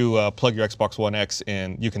 And when you plug your Xbox One X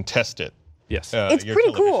in, you can test it. Yes. It's your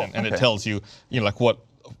pretty cool. television, and it Okay. tells you, like what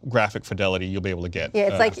graphic fidelity you'll be able to get. Yeah,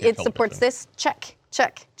 it's like for your it supports television. this check.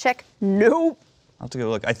 check, check. Nope. I'll have to go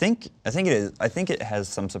look. I think it is. I think it has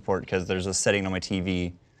some support because there's a setting on my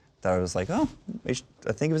TV that I was like, oh, I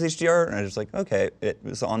think it was HDR, and I was like, okay, it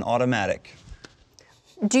was on automatic.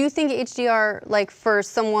 Do you think HDR, like for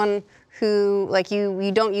someone who, like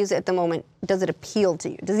you don't use it at the moment, does it appeal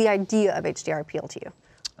to you? Does the idea of HDR appeal to you?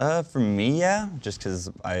 For me, yeah, just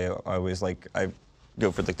because I always I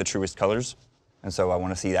go for like the truest colors, and so I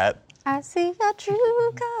want to see that. I see your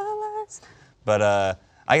true colors. But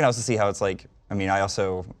I can also see how it's like. I mean, I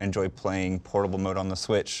also enjoy playing portable mode on the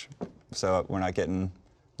Switch, so we're not getting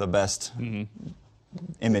the best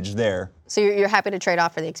image there. So you're happy to trade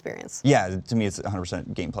off for the experience? Yeah, to me it's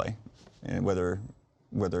 100% gameplay, and whether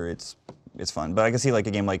it's fun. But I can see like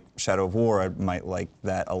a game like Shadow of War, I might like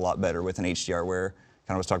that a lot better with an HDR, where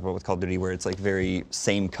kind of was talking about with Call of Duty, where it's like very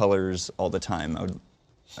same colors all the time.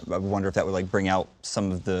 I wonder if that would like bring out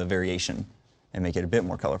some of the variation and make it a bit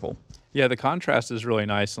more colorful. Yeah, the contrast is really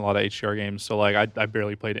nice in a lot of HDR games. So like I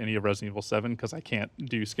barely played any of Resident Evil 7 because I can't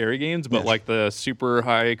do scary games, but like the super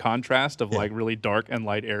high contrast of like really dark and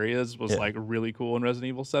light areas was like really cool in Resident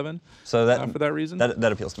Evil 7. So that for that reason,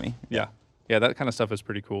 that appeals to me. yeah, that kind of stuff is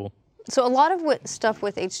pretty cool. So a lot of stuff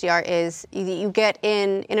with HDR is you get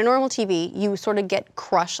in a normal TV, you sort of get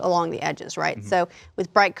crush along the edges, right? So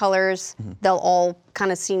with bright colors, they'll all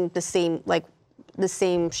kind of seem the same, like the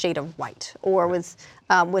same shade of white, or with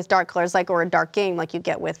dark colors, like or a dark game, like you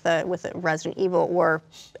get with a Resident Evil or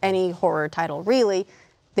any horror title, really,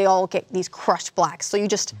 they all get these crushed blacks. So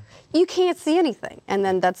you can't see anything, and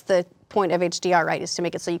then that's the point of HDR, right? Is to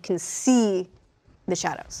make it so you can see the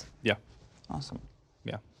shadows. Yeah, Awesome.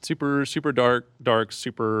 yeah, super dark,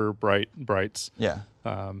 super brights. Yeah.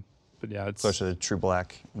 But yeah, it's Close to the true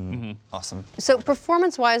black. Awesome. So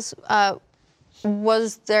performance-wise,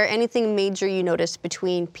 was there anything major you noticed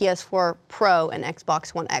between PS4 Pro and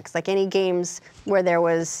Xbox One X? Like any games where there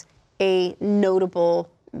was a notable,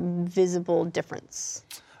 visible difference?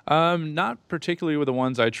 Not particularly with the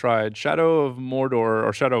ones I tried. Shadow of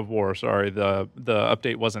War, sorry, the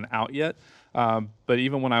update wasn't out yet. But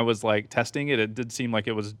even when I was like testing it, it did seem like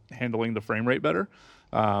it was handling the frame rate better.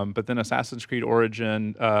 But then Assassin's Creed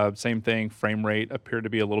Origin, same thing, frame rate appeared to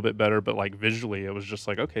be a little bit better, but like visually it was just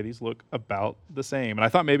like, okay, these look about the same. And I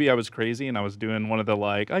thought maybe I was crazy and I was doing one of the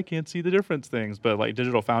like, I can't see the difference things, but like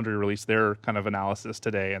Digital Foundry released their kind of analysis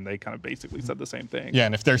today and they kind of basically said the same thing. Yeah,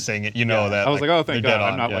 and if they're saying it, you know that. I was like, oh, thank they're God,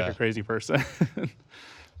 dead I'm not on, like a crazy person.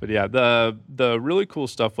 But yeah, the really cool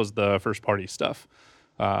stuff was the first party stuff.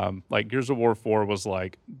 Like Gears of War 4 was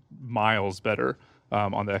like miles better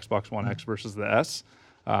on the Xbox One X versus the S.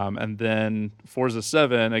 And then Forza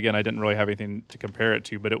 7, again, I didn't really have anything to compare it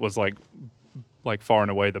to, but it was like far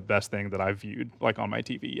and away the best thing that I've viewed like on my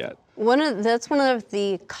TV yet. That's one of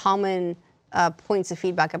the common points of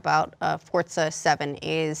feedback about Forza 7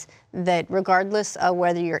 is that regardless of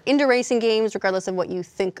whether you're into racing games, regardless of what you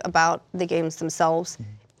think about the games themselves,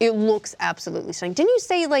 it looks absolutely stunning. Didn't you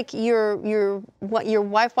say like your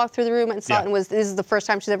wife walked through the room and saw it and this is the first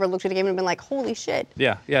time she's ever looked at a game and been like, holy shit.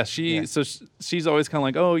 Yeah. So she's always kind of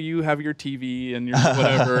like, oh, you have your TV and your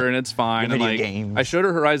whatever, and it's fine. And Video like, games. I showed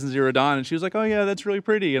her Horizon Zero Dawn, and she was like, oh yeah, that's really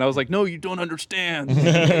pretty. And I was like, no, you don't understand.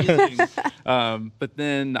 It's amazing. But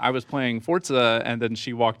then I was playing Forza, and then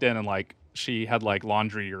she walked in and like, she had like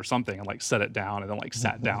laundry or something and like set it down and then like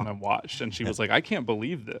sat down and watched, and she was like, I can't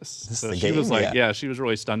believe this. This So is the she game? was like, Yeah. she was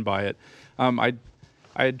really stunned by it. I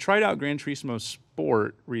had tried out Gran Turismo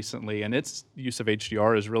Sport recently, and its use of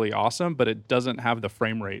HDR is really awesome, but it doesn't have the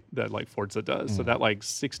frame rate that like Forza does. So that like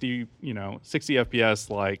 60 FPS,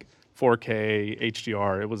 like 4K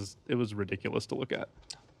HDR, it was ridiculous to look at.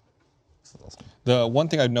 The one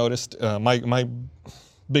thing I've noticed, my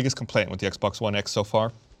biggest complaint with the Xbox One X so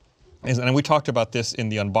far is, and we talked about this in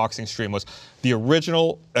the unboxing stream, was the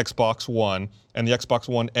original Xbox One and the Xbox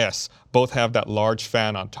One S both have that large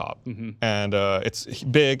fan on top. And it's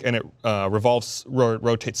big and it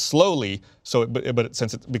rotates slowly, so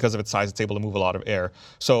because of its size, it's able to move a lot of air.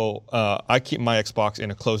 So I keep my Xbox in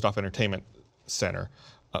a closed-off entertainment center.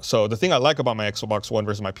 So the thing I like about my Xbox One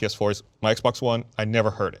versus my PS4 is my Xbox One, I never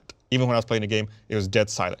heard it. Even when I was playing a game, it was dead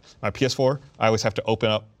silent. My PS4, I always have to open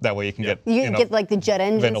up, that way you can get You can get like the jet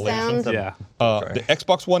engine ventilation. sound. Yeah. The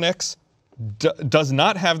Xbox One X does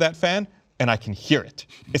not have that fan, and I can hear it.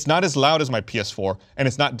 It's not as loud as my PS4, and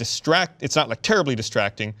it's not like terribly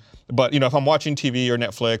distracting. But if I'm watching TV or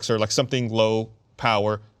Netflix or like something low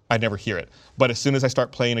power, I never hear it. But as soon as I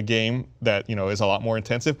start playing a game that is a lot more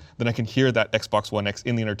intensive, then I can hear that Xbox One X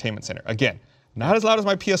in the entertainment center. Again, not as loud as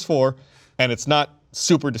my PS4, and it's not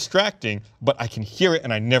super distracting, but I can hear it,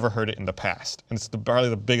 and I never heard it in the past. And it's probably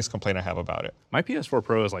the biggest complaint I have about it. My PS4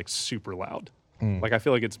 Pro is like super loud. Like I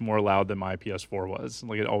feel like it's more loud than my PS4 was.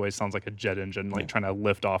 Like it always sounds like a jet engine, like trying to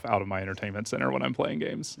lift off out of my entertainment center when I'm playing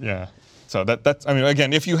games. Yeah. So that's, I mean,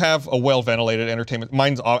 again, if you have a well-ventilated entertainment,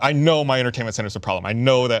 I know my entertainment center is a problem. I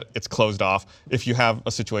know that it's closed off. If you have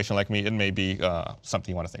a situation like me, it may be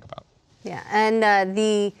something you want to think about. Yeah, and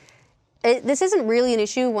this isn't really an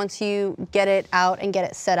issue once you get it out and get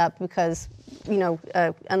it set up because,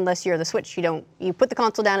 unless you're the Switch, you put the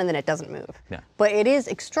console down and then it doesn't move. Yeah. But it is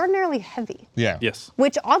extraordinarily heavy. Yeah. Yes.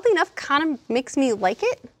 Which oddly enough kind of makes me like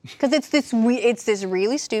it because it's this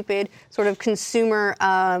really stupid sort of consumer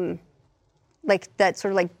like that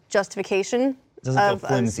sort of like justification Doesn't feel of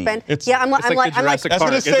flimsy. spend. It's I'm like the like Jurassic I was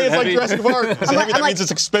Park. going to Is say it it's like heavy? Jurassic Park. It's heavy, that I'm means like-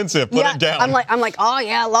 it's expensive. Put yeah, it down. I'm like, oh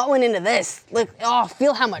yeah, a lot went into this. Look,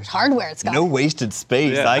 feel how much hardware it's got. No wasted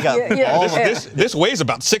space. Yeah. I got Yeah, all yeah. This weighs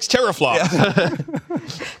about 6 teraflops.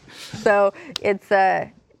 So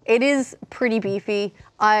it is pretty beefy.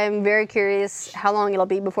 I'm very curious how long it'll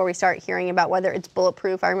be before we start hearing about whether it's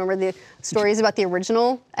bulletproof. I remember the stories about the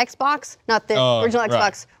original Xbox, not the original right.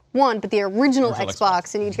 Xbox One, but the original Original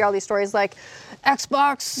Xbox. And you'd hear all these stories like,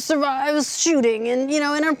 Xbox survives shooting in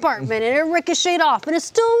an apartment and it ricocheted off and it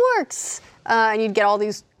still works. And you'd get all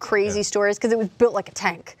these crazy stories because it was built like a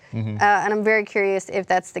tank. And I'm very curious if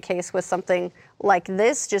that's the case with something like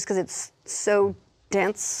this, just because it's so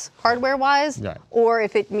dense hardware-wise, Right. or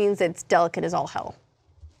if it means it's delicate as all hell.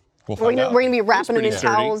 We'll We're find gonna, out. we're gonna be wrapping them in pretty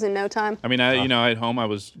sturdy. towels in no time. I mean, at home I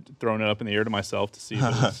was throwing it up in the air to myself to see if it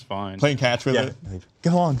was fine. Playing catch with Yeah. it.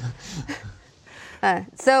 Go on.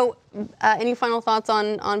 So, any final thoughts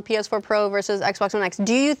on PS4 Pro versus Xbox One X?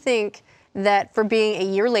 Do you think that for being a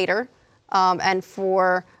year later and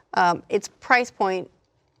for its price point,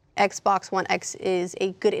 Xbox One X is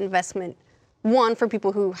a good investment? One, for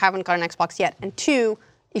people who haven't got an Xbox yet, and two,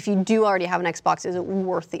 if you do already have an Xbox, is it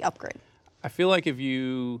worth the upgrade? I feel like if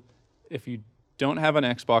you don't have an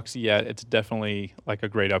Xbox yet, it's definitely like a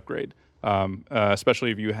great upgrade.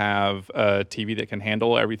 Especially if you have a TV that can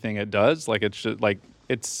handle everything it does. Like it's just like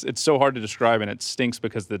it's so hard to describe, and it stinks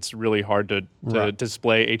because it's really hard to Right.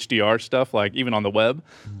 display HDR stuff, like even on the web.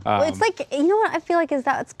 Well, it's like, what I feel like is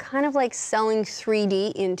that it's kind of like selling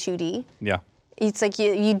 3D in 2D. Yeah. It's like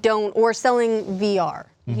you don't, or selling VR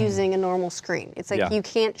using a normal screen. It's like Yeah. you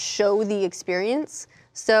can't show the experience.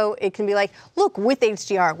 So it can be like, look, with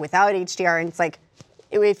HDR, without HDR, and it's like,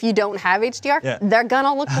 if you don't have HDR, Yeah. they're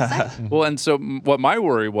gonna look the same. Well, and so what my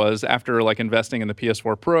worry was after like investing in the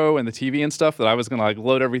PS4 Pro and the TV and stuff, that I was gonna like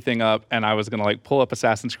load everything up and I was gonna like pull up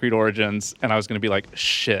Assassin's Creed Origins and I was gonna be like,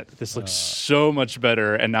 shit, this looks so much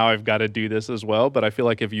better, and now I've got to do this as well. But I feel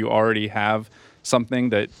like if you already have something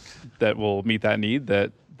that will meet that need,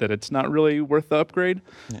 that it's not really worth the upgrade.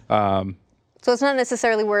 So it's not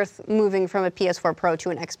necessarily worth moving from a PS4 Pro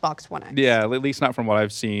to an Xbox One X. Yeah, at least not from what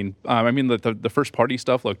I've seen. I mean, the first party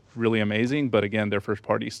stuff looked really amazing, but again, their first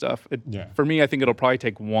party stuff. Yeah. For me, I think it'll probably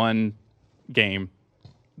take one game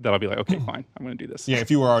that I'll be like, okay, fine, I'm going to do this. Yeah,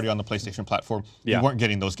 if you were already on the PlayStation platform, Yeah. you weren't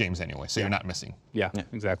getting those games anyway, so you're not missing. Yeah,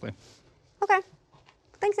 exactly. Okay.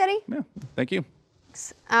 Thanks, Eddie. Yeah, thank you.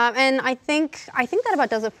 And I think that about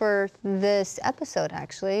does it for this episode.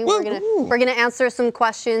 Actually, we're gonna answer some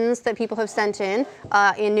questions that people have sent in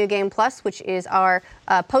New Game Plus, which is our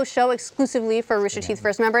post show exclusively for Rooster Teeth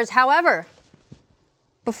First members. However,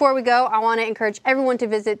 before we go, I want to encourage everyone to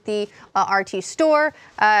visit the RT store.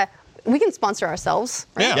 We can sponsor ourselves.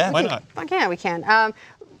 Right? Yeah, why not? Fuck yeah, we can.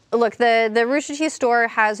 Look, the Rooster Teeth store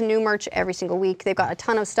has new merch every single week. They've got a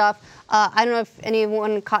ton of stuff. I don't know if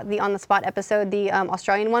anyone caught the On the Spot episode, the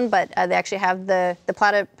Australian one, but they actually have the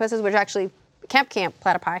platypuses, which are actually Camp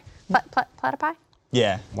platypi. Platypi?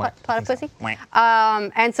 Yeah. Platypussy.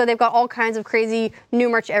 And so they've got all kinds of crazy new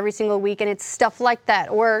merch every single week, and it's stuff like that.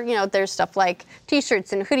 Or, there's stuff like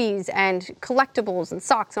t-shirts and hoodies and collectibles and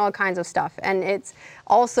socks and all kinds of stuff. And it's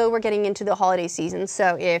also, we're getting into the holiday season,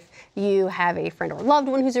 so if you have a friend or loved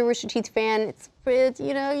one who's a Rooster Teeth fan,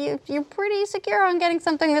 you're pretty secure on getting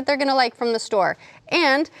something that they're gonna like from the store.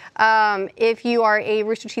 And if you are a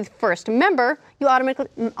Rooster Teeth First member, you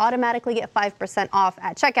automatically get 5% off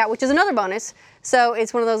at checkout, which is another bonus. So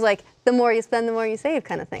it's one of those like, the more you spend, the more you save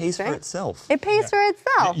kind of things, Pays right? for itself. It pays for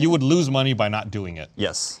itself. You would lose money by not doing it.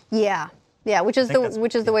 Yes. Yeah, which is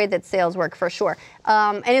the way that sales work for sure.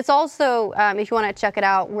 And it's also, if you want to check it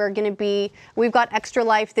out, we've got Extra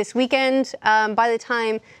Life this weekend. By the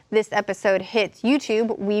time this episode hits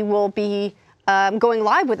YouTube, we will be going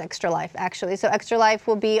live with Extra Life, actually. So Extra Life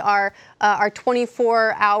will be our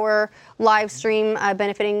 24-hour live stream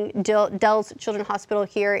benefiting Dell's Children's Hospital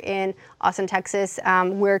here in Austin, Texas.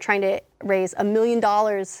 We're trying to raise $1 million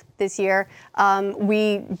this year.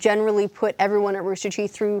 We generally put everyone at Rooster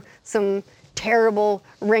Teeth through some terrible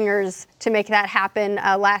ringers to make that happen.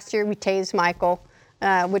 Last year we tased Michael,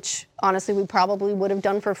 which honestly we probably would have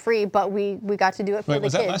done for free, but we got to do it for Wait, the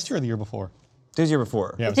was kids. that last year or the year before? It was the year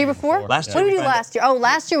before. Yeah, it was The year before? Last What year did we we do found last year? Oh,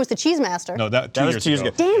 last year was the Cheese Master. No, that That was 2 years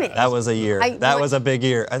ago. Damn it. That was a year. That was a big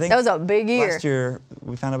year. I think That was a big year. last year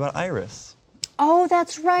we found out about Iris. Oh,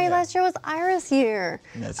 that's right. Last year was Iris year.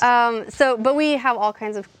 Yes. But we have all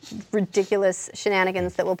kinds of ridiculous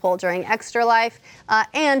shenanigans that we'll pull during Extra Life.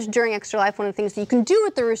 And during Extra Life, one of the things that you can do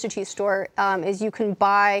at the Rooster Teeth store is you can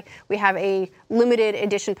buy, we have a limited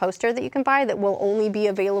edition poster that you can buy that will only be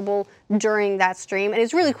available during that stream. And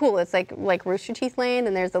it's really cool. It's like Rooster Teeth Land,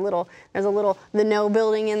 and there's a little the No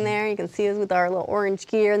building in there. You can see us with our little orange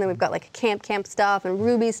gear, and then we've got like camp stuff and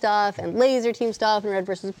Ruby stuff and Laser Team stuff and Red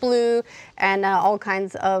versus Blue and all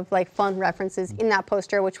kinds of like fun references in that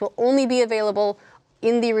poster, which will only be available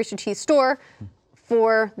in the Rooster Teeth store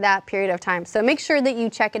for that period of time. So make sure that you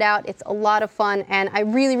check it out. It's a lot of fun, and I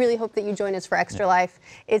really, really hope that you join us for Extra Life.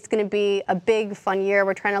 It's going to be a big, fun year.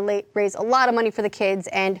 We're trying to raise a lot of money for the kids,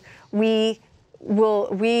 and we will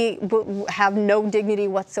have no dignity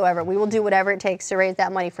whatsoever. We will do whatever it takes to raise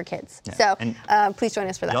that money for kids. Yeah. So And please join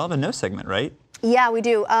us for that. Y'all have a no segment, right? Yeah, we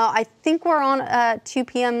do. I think we're on 2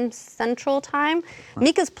 p.m. Central Time.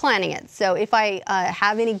 Mika's planning it, so if I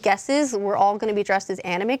have any guesses, we're all going to be dressed as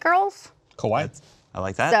anime girls. Kawaii. I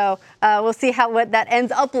like that. So we'll see what that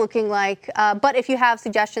ends up looking like. But if you have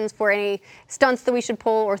suggestions for any stunts that we should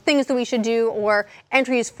pull, or things that we should do, or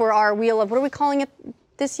entries for our wheel of, what are we calling it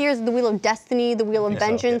this year? Is it the Wheel of Destiny, the Wheel of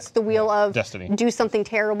Vengeance, the Wheel of Destiny. Do something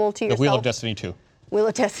terrible to The yourself? Wheel of Destiny 2. Wheel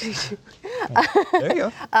of Destiny. There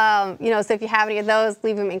you go. So if you have any of those,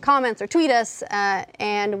 leave them in comments or tweet us,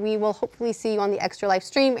 and we will hopefully see you on the Extra Life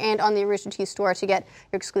stream and on the Rooster Teeth store to get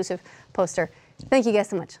your exclusive poster. Thank you guys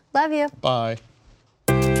so much. Love you. Bye.